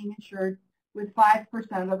accountability being ensured with 5%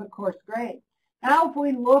 of the course grade. Now, if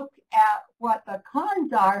we look at what the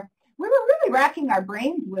cons are, we were really racking our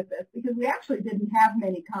brains with this because we actually didn't have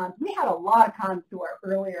many cons. We had a lot of cons to our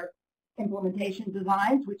earlier implementation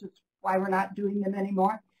designs, which is why we're not doing them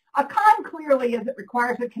anymore. A con clearly is it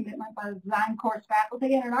requires a commitment by the design course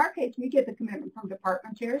faculty, and in our case, we get the commitment from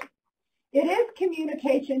department chairs. It is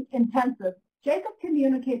communication intensive. Jacob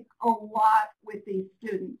communicates a lot with these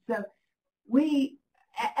students. So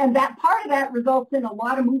and that part of that results in a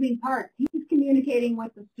lot of moving parts. He's communicating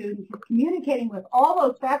with the students. He's communicating with all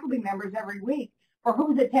those faculty members every week for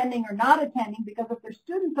who's attending or not attending, because if their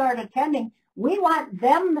students aren't attending, we want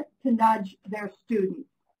them to nudge their students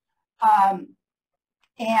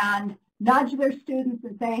and nudge their students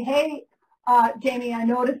and say, hey, Jamie, I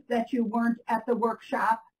noticed that you weren't at the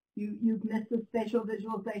workshop. You've missed the spatial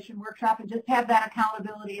visualization workshop, and just have that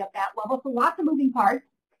accountability at that level. So lots of moving parts.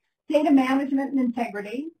 Data management and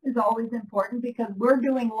integrity is always important because we're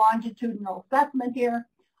doing longitudinal assessment here.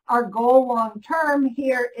 Our goal long-term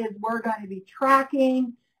here is we're going to be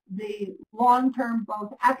tracking the long-term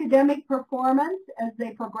both academic performance as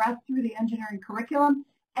they progress through the engineering curriculum,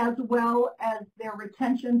 as well as their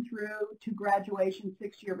retention through to graduation,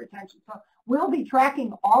 6-year retention. So we'll be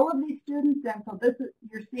tracking all of these students, and so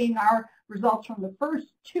you're seeing our results from the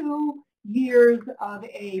first 2 years of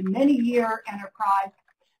a many-year enterprise.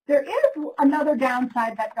 There is another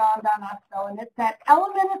downside that dawned on us, though, and it's that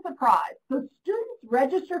element of surprise. So students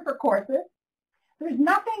register for courses. There's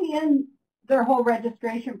nothing in their whole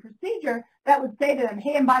registration procedure that would say to them,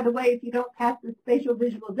 hey, and by the way, if you don't pass the spatial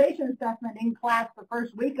visualization assessment in class the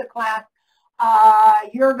first week of class,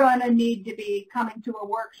 you're going to need to be coming to a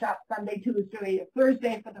workshop Sunday, Tuesday, or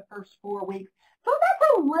Thursday for the first 4 weeks. So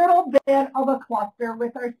that's a little bit of a cluster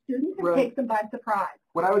with our students and takes them by surprise.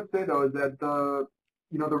 What I would say though is that the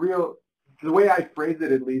way I phrase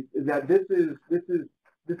it at least is that this is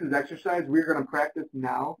exercise we're going to practice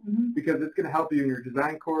now because it's going to help you in your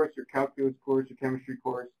design course, your calculus course, your chemistry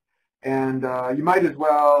course, and you might as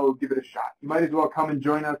well give it a shot. You might as well come and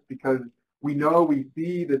join us because we know, we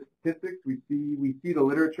see the statistics, we see the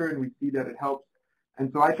literature, and we see that it helps. And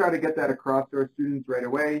so I try to get that across to our students right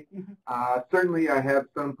away. Certainly I have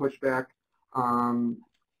some pushback,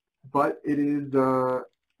 but it is,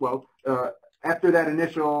 after that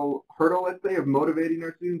initial hurdle, let's say, of motivating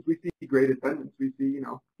our students, we see great attendance. We see,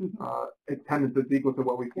 attendance that's equal to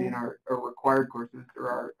what we see in our required courses,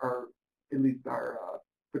 or at least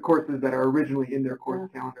the courses that are originally in their course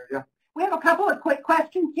calendar. Yeah. We have a couple of quick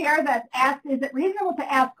questions here that's asked, is it reasonable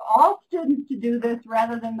to ask all students to do this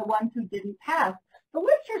rather than the ones who didn't pass? The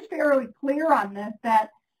literature's fairly clear on this, that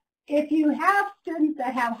if you have students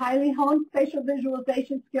that have highly honed spatial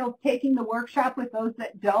visualization skills taking the workshop with those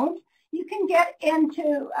that don't, you can get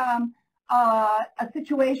into a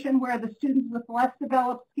situation where the students with less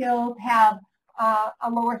developed skills have a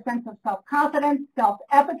lower sense of self-confidence,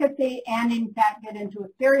 self-efficacy, and in fact get into a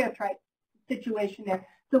stereotype situation there.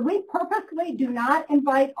 So we purposely do not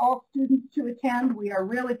invite all students to attend. We are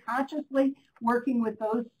really consciously working with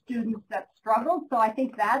those students that struggle. So I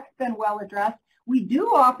think that's been well addressed. We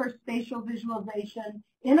do offer spatial visualization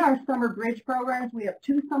in our summer bridge programs. We have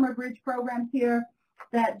 2 summer bridge programs here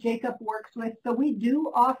that Jacob works with. So we do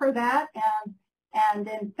offer that. And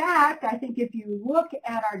in fact, I think if you look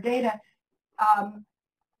at our data,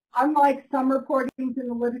 unlike some reportings in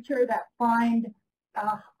the literature that find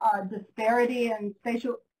disparity in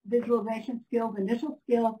spatial visualization skills, initial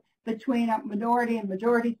skills between a minority and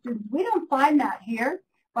majority students, we don't find that here,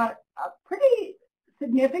 but a pretty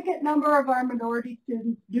significant number of our minority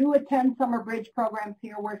students do attend summer bridge programs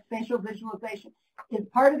here where spatial visualization is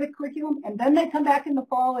part of the curriculum, and then they come back in the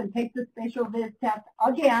fall and take the spatial viz test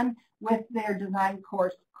again with their design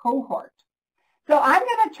course cohort. So I'm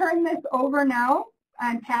going to turn this over now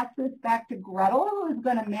and pass this back to Gretel, who is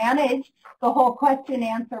going to manage the whole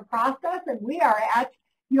question-answer process, and we are at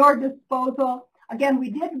your disposal. Again, we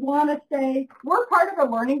did want to say we're part of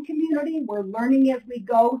a learning community. We're learning as we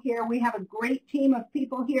go here. We have a great team of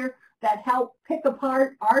people here that help pick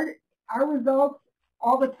apart our results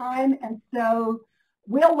all the time, and so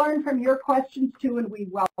we'll learn from your questions too, and we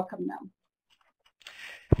welcome them.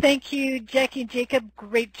 Thank you, Jackie and Jacob.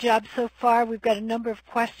 Great job so far. We've got a number of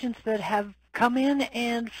questions that have come in,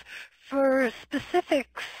 and for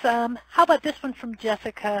specifics, how about this one from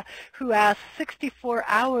Jessica, who asks, 64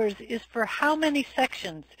 hours is for how many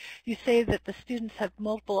sections? You say that the students have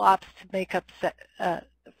multiple ops to make up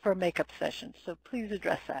for makeup sessions, so please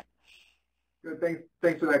address that. Good.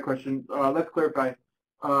 Thanks for that question. Let's clarify.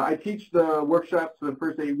 I teach the workshops for the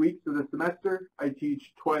first 8 weeks of the semester. I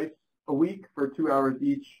teach twice a week for 2 hours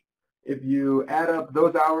each. If you add up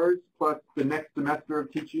those hours plus the next semester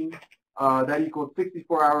of teaching, that equals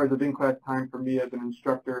 64 hours of in-class time for me as an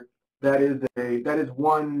instructor. That is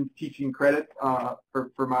one teaching credit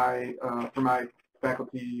for my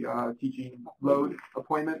faculty teaching load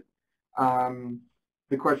appointment.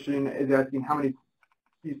 The question is asking how many.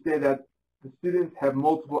 You say that the students have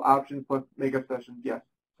multiple options plus makeup sessions. Yes.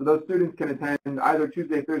 So those students can attend either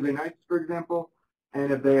Tuesday, Thursday nights, for example,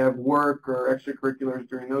 and if they have work or extracurriculars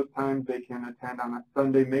during those times, they can attend on a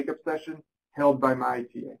Sunday makeup session held by my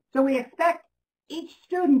TA. So we expect each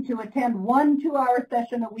student to attend 1 2-hour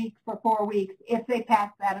session a week for 4 weeks if they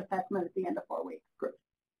pass that assessment at the end of 4 weeks. Correct.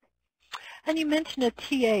 And you mentioned a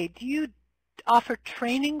TA. Do you offer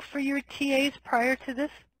training for your TAs prior to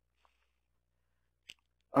this?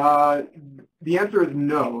 The answer is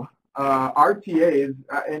no. Our TAs,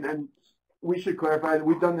 and we should clarify that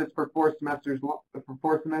we've done this for 4 semesters. For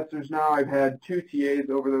 4 semesters now, I've had 2 TAs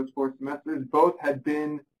over those 4 semesters. Both had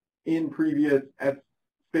been in previous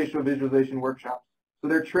spatial visualization workshops. So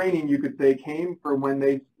their training, you could say, came from when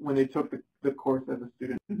they took the course as a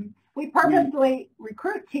student. Mm-hmm. We purposely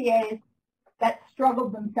recruit TAs that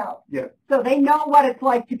struggled themselves. Yes. So they know what it's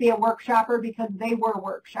like to be a workshopper because they were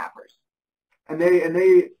workshoppers. And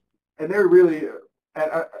they're really,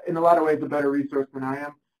 in a lot of ways, a better resource than I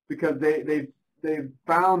am because they've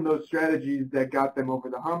found those strategies that got them over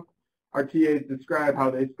the hump. Our TAs describe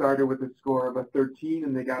how they started with a score of a 13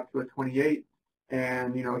 and they got to a 28,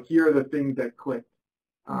 and here are the things that clicked.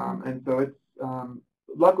 And so it's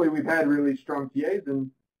luckily we've had really strong TAs,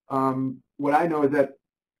 and what I know is that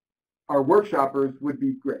our workshoppers would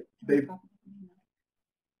be great. They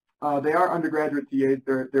are undergraduate TAs.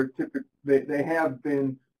 They have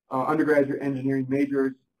been undergraduate engineering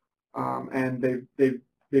majors, and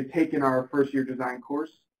they've taken our first year design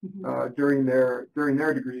course during their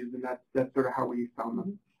degrees, and that's sort of how we found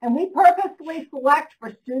them. And we purposely select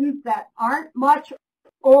for students that aren't much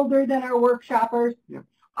older than our workshoppers,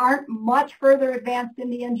 aren't much further advanced in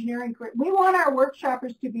the engineering career. We want our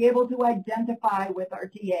workshoppers to be able to identify with our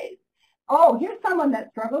TAs. Oh, here's someone that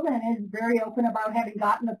struggled and is very open about having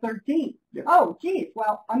gotten a 13. Yep. Oh, geez,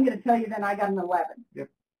 well, I'm going to tell you then I got an 11. Yep.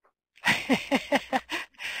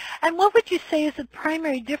 And what would you say is the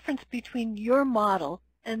primary difference between your model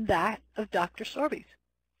and that of Dr. Sorby's?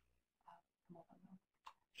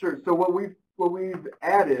 Sure. So what we've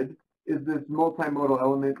added is this multimodal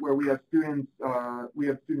element where we have students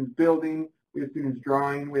building, we have students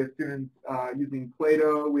drawing, we have students using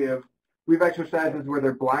Play-Doh, we have exercises where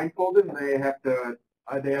they're blindfolded and they have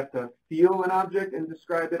to feel an object and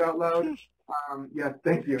describe it out loud. Yes,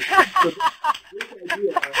 thank you. So this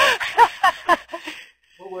idea,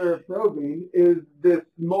 what we're probing is this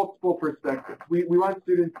multiple perspectives. We want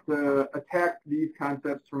students to attack these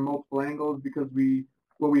concepts from multiple angles because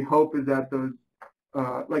what we hope is that those,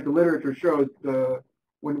 like the literature shows,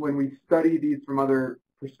 when we study these from other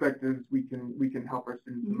perspectives, we can help our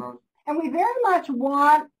students the most. And we very much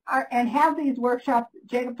want and have these workshops.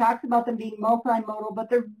 Jacob talks about them being multimodal, but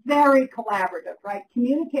they're very collaborative, right?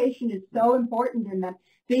 Communication is so important in them.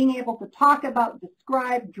 Being able to talk about,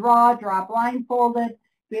 describe, draw blindfolded,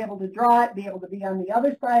 be able to draw it, be able to be on the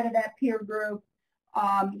other side of that peer group.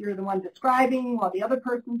 You're the one describing while the other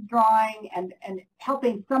person's drawing, and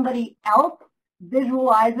helping somebody else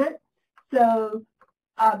visualize it. So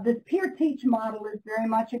this peer teach model is very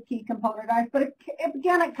much a key component. But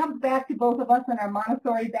again, it comes back to both of us and our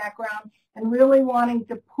Montessori background and really wanting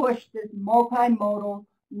to push this multimodal,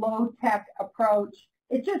 low-tech approach.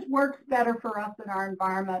 It just works better for us in our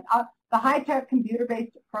environment. The high-tech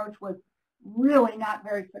computer-based approach was really not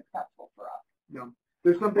very successful for us. No.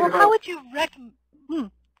 There's something about... How would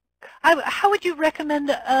you recommend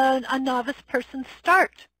a novice person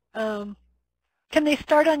start? Can they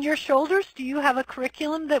start on your shoulders? Do you have a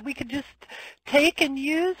curriculum that we could just take and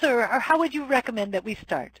use, or how would you recommend that we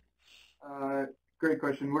start? Great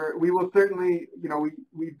question. We will certainly,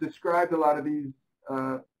 we've described a lot of these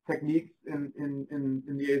techniques in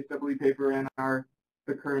the ASWE paper and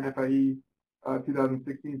the current FIE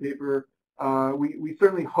 2016 paper. We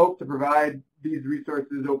certainly hope to provide these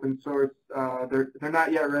resources open source. They're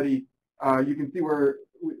not yet ready. You can see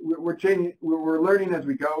we're changing. We're learning as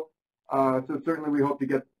we go. So certainly we hope to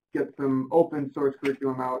get some open source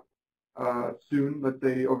curriculum out soon. Let's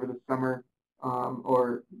say over the summer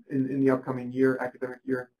or in the upcoming academic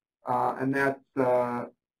year. And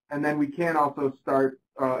then we can also start.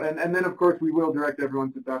 And then of course we will direct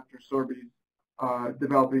everyone to Dr. Sorby's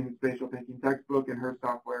developing spatial thinking textbook and her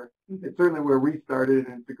software. It's certainly where we started,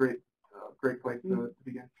 and it's a great place to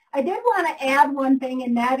begin. I did want to add one thing,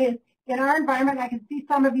 and that is, in our environment, I can see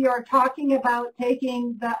some of you are talking about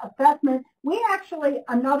taking the assessment. We actually,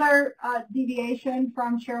 another deviation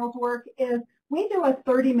from Cheryl's work is we do a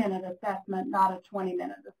 30-minute assessment, not a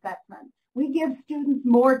 20-minute assessment. We give students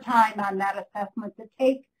more time on that assessment to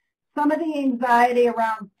take some of the anxiety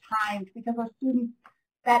around times, because our students,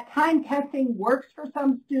 that time testing works for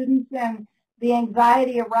some students, and the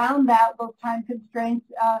anxiety around that, those time constraints,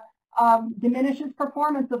 diminishes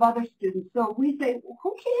performance of other students. So we say,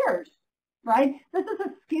 who cares, right? This is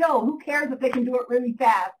a skill. Who cares if they can do it really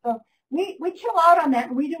fast? So we chill out on that,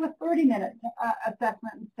 and we do a 30-minute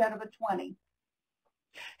assessment instead of a 20.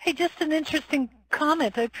 Hey, just an interesting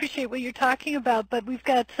comment. I appreciate what you're talking about, but we've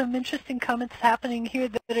got some interesting comments happening here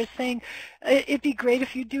that are saying it'd be great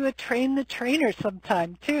if you do a train the trainer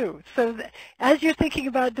sometime too. So as you're thinking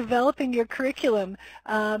about developing your curriculum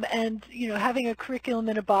and having a curriculum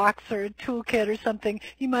in a box or a toolkit or something,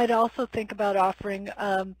 you might also think about offering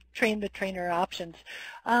train the trainer options.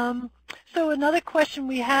 So another question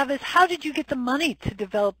we have is, how did you get the money to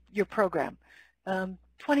develop your program?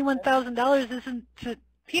 $21,000 isn't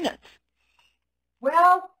peanuts.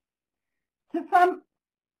 Well,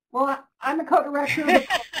 I'm the co-director of the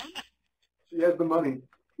program. She has the money.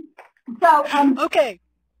 So, okay.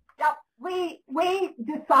 We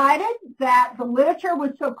decided that the literature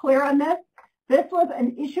was so clear on this. This was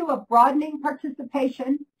an issue of broadening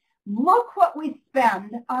participation. Look what we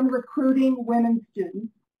spend on recruiting women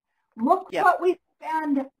students. Look what we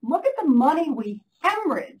spend. Look at the money we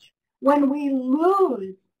hemorrhage when we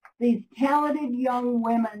lose these talented young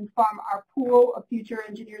women from our pool of future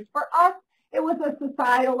engineers. For us, it was a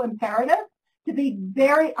societal imperative. To be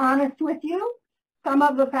very honest with you, some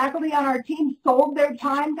of the faculty on our team sold their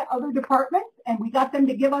time to other departments, and we got them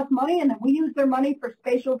to give us money, and then we used their money for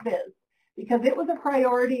spatial viz because it was a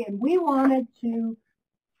priority, and we wanted to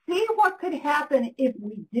see what could happen if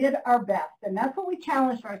we did our best. And that's what we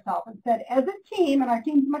challenged ourselves and said, as a team, and our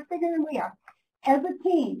team's much bigger than we are, as a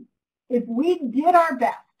team, if we did our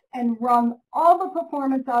best and wrung all the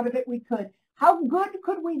performance out of it we could, how good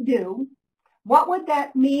could we do? What would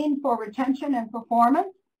that mean for retention and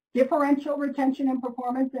performance, differential retention and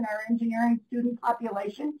performance in our engineering student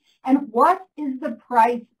population? And what is the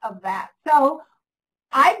price of that? So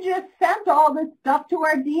I just sent all this stuff to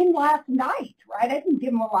our dean last night, right? I didn't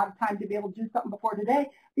give him a lot of time to be able to do something before today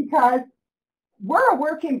because we're a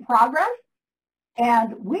work in progress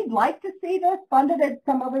and we'd like to see this funded in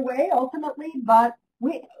some other way ultimately, but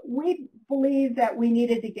we believe that we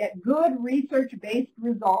needed to get good research-based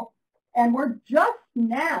results, and we're just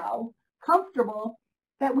now comfortable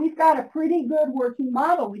that we've got a pretty good working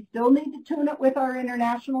model. We still need to tune it with our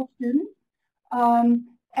international students.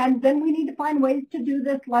 And then we need to find ways to do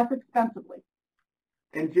this less expensively.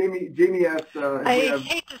 And Jamie asked, I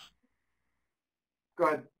hate to... Go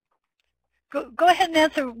ahead. Go ahead and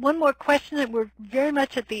answer one more question. That we're very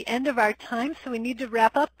much at the end of our time, so we need to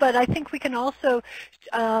wrap up. But I think we can also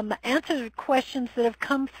answer questions that have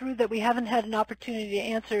come through that we haven't had an opportunity to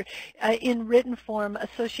answer in written form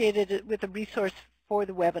associated with a resource for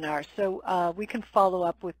the webinar. So we can follow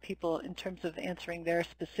up with people in terms of answering their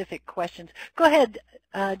specific questions. Go ahead,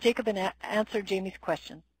 Jacob, and answer Jamie's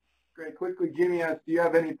question. Great. Quickly, Jamie asked, do you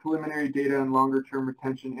have any preliminary data on longer-term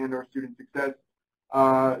retention and or student success?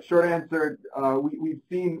 Short answer,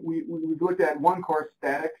 we've looked at one course,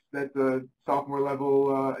 statics. That's a sophomore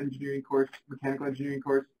level engineering course, mechanical engineering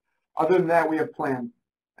course. Other than that, we have plans.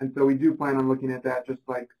 And so we do plan on looking at that just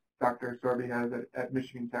like Dr. Sorby has at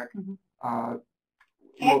Michigan Tech. Mm-hmm.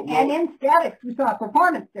 And in statics, we saw a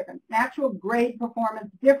performance difference, actual grade performance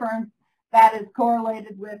difference that is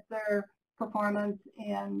correlated with their performance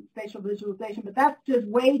in spatial visualization. But that's just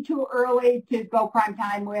way too early to go prime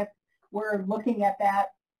time with. We're looking at that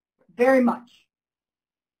very much.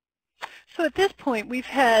 So at this point, we've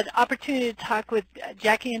had opportunity to talk with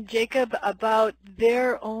Jackie and Jacob about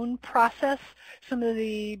their own process, some of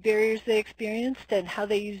the barriers they experienced, and how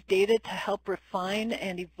they use data to help refine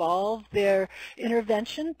and evolve their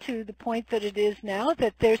intervention to the point that it is now,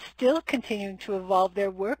 that they're still continuing to evolve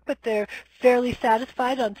their work, but they're fairly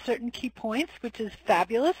satisfied on certain key points, which is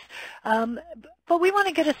fabulous. But we want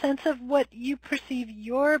to get a sense of what you perceive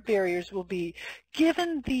your barriers will be.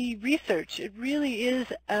 Given the research, it really is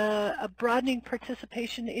a broadening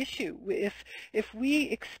participation issue. If we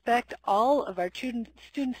expect all of our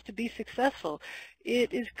students to be successful,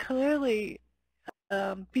 it is clearly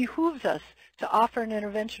behooves us to offer an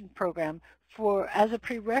intervention program as a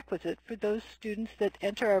prerequisite for those students that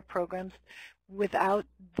enter our programs without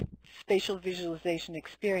spatial visualization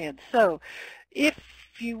experience. So if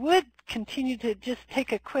you would continue to just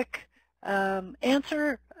take a quick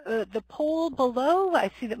answer the poll below.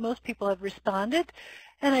 I see that most people have responded,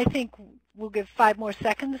 and I think we'll give 5 more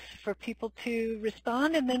seconds for people to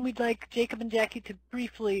respond, and then we'd like Jacob and Jackie to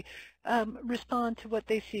briefly respond to what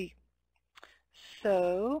they see.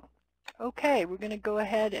 So, okay, we're going to go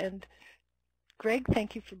ahead and Greg,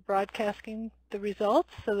 thank you for broadcasting the results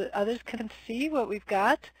so that others can see what we've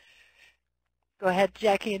got. Go ahead,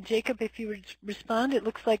 Jackie and Jacob, if you would respond. It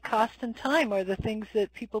looks like cost and time are the things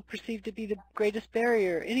that people perceive to be the greatest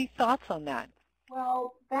barrier. Any thoughts on that?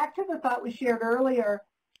 Well, back to the thought we shared earlier,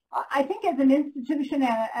 I think as an institution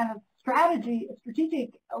and a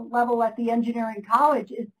strategic level at the engineering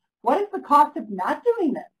college is, what is the cost of not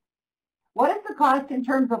doing this? What is the cost in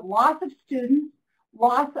terms of loss of students,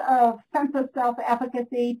 loss of sense of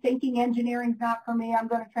self-efficacy, thinking engineering's not for me, I'm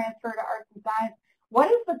going to transfer to arts and science? What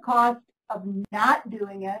is the cost of not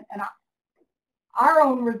doing it? And our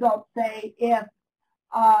own results say if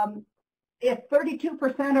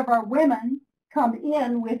 32% of our women come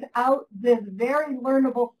in without this very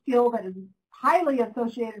learnable skill that is highly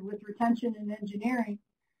associated with retention in engineering,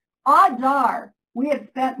 odds are we have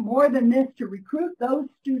spent more than this to recruit those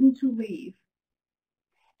students who leave.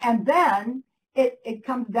 And then it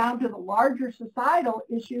comes down to the larger societal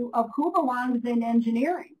issue of who belongs in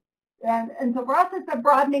engineering. And so for us, it's a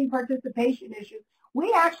broadening participation issue.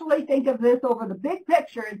 We actually think of this over the big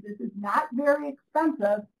picture as this is not very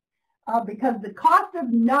expensive because the cost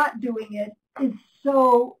of not doing it is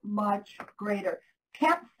so much greater.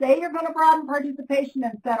 Can't say you're going to broaden participation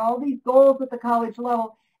and set all these goals at the college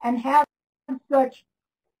level and have such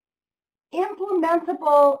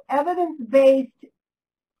implementable, evidence-based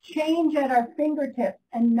change at our fingertips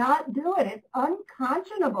and not do it. It's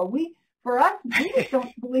unconscionable. For us, we just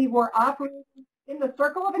don't believe we're operating in the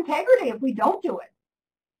circle of integrity if we don't do it.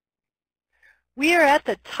 We are at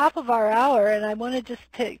the top of our hour, and I want to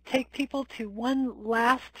just take people to one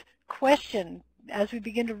last question as we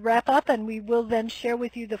begin to wrap up, and we will then share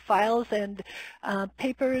with you the files and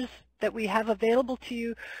papers that we have available to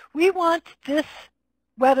you. We want this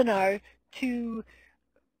webinar to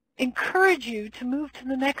encourage you to move to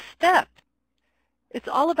the next step. It's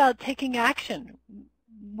all about taking action.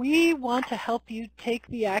 We want to help you take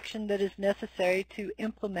the action that is necessary to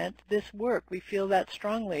implement this work. We feel that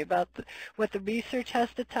strongly about what the research has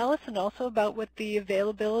to tell us, and also about what the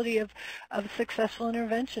availability of successful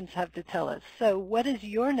interventions have to tell us. So what is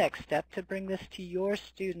your next step to bring this to your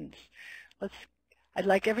students? I'd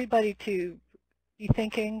like everybody to be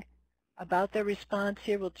thinking about their response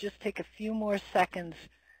here. We'll just take a few more seconds,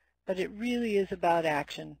 but it really is about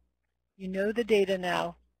action. You know the data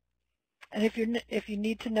now. And if you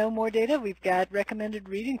need to know more data, we've got recommended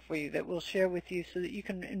reading for you that we'll share with you so that you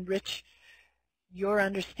can enrich your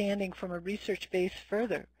understanding from a research base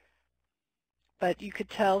further. But you could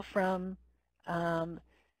tell from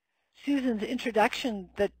Susan's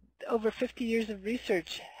introduction that over 50 years of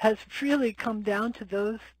research has really come down to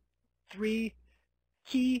those three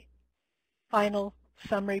key final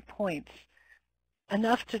summary points.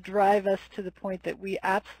 Enough to drive us to the point that we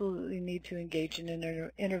absolutely need to engage in an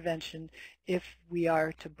intervention if we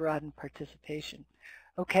are to broaden participation.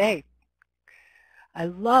 Okay. I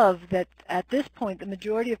love that at this point the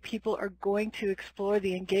majority of people are going to explore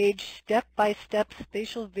the Engage step-by-step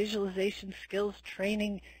spatial visualization skills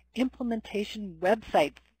training implementation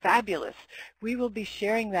website. Fabulous. We will be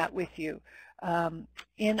sharing that with you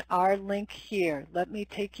in our link here. Let me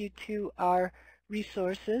take you to our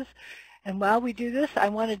resources. And while we do this, I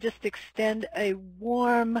want to just extend a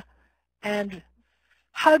warm and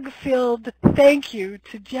hug-filled thank you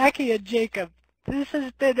to Jackie and Jacob. This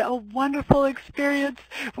has been a wonderful experience.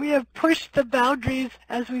 We have pushed the boundaries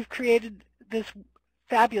as we've created this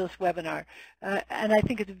fabulous webinar. And I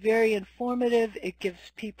think it's very informative. It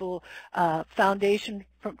gives people a foundation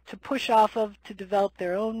to push off of to develop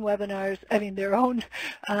their own webinars, their own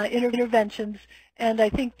interventions. And I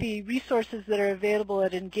think the resources that are available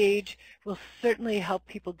at Engage will certainly help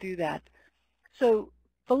people do that. So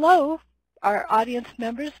below, our audience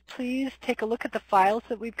members, please take a look at the files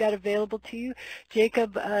that we've got available to you.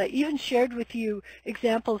 Jacob even shared with you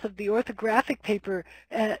examples of the orthographic paper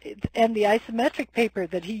and the isometric paper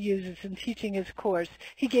that he uses in teaching his course.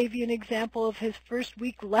 He gave you an example of his first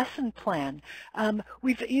week lesson plan.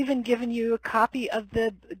 We've even given you a copy of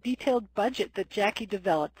the detailed budget that Jackie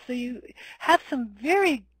developed. So you have some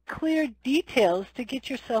very clear details to get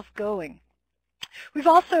yourself going. We've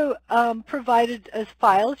also provided as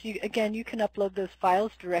files, again, you can upload those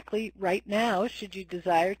files directly right now, should you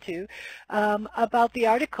desire to, about the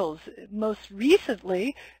articles. Most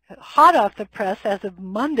recently, hot off the press as of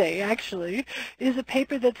Monday, actually, is a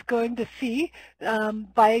paper that's going to see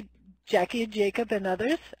by Jackie and Jacob and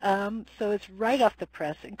others. So it's right off the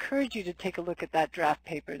press. Encourage you to take a look at that draft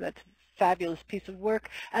paper. That's fabulous piece of work,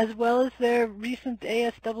 as well as their recent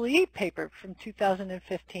ASEE paper from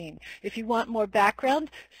 2015. If you want more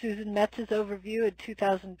background, Susan Metz's overview and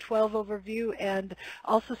 2012 overview, and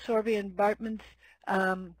also Sorby and Bartman's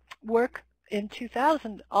work in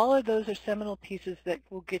 2000, all of those are seminal pieces that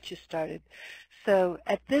will get you started. So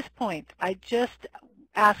at this point, I just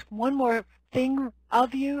ask one more thing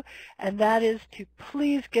of you, and that is to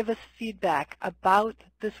please give us feedback about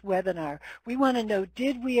this webinar. We want to know,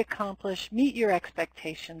 did we meet your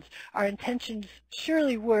expectations? Our intentions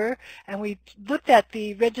surely were, and we looked at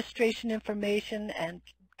the registration information and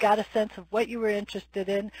got a sense of what you were interested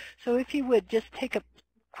in. So if you would just take a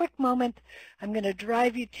quick moment, I'm going to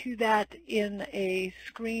drive you to that in a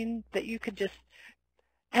screen that you could just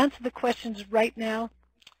answer the questions right now.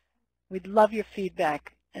 We'd love your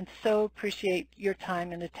feedback and so appreciate your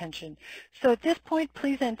time and attention. So at this point,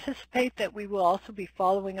 please anticipate that we will also be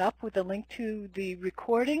following up with a link to the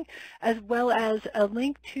recording, as well as a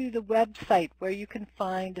link to the website where you can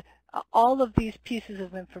find all of these pieces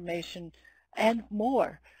of information and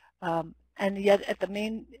more. And yet at the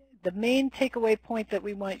main takeaway point that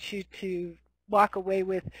we want you to walk away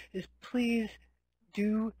with is, please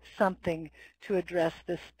do something to address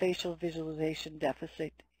this spatial visualization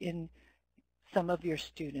deficit in some of your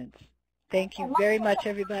students. Thank you very much,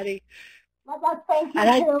 everybody. Thank you,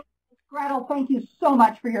 too. Gretel, thank you so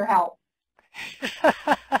much for your help.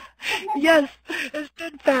 Yes, it's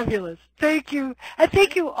been fabulous. Thank you. And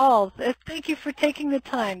thank you all. Thank you for taking the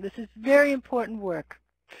time. This is very important work.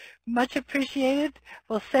 Much appreciated.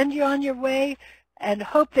 We'll send you on your way and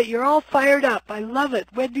hope that you're all fired up. I love it.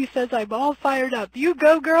 Wendy says I'm all fired up. You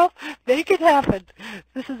go, girl. Make it happen.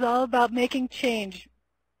 This is all about making change.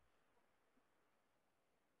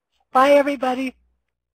 Bye, everybody.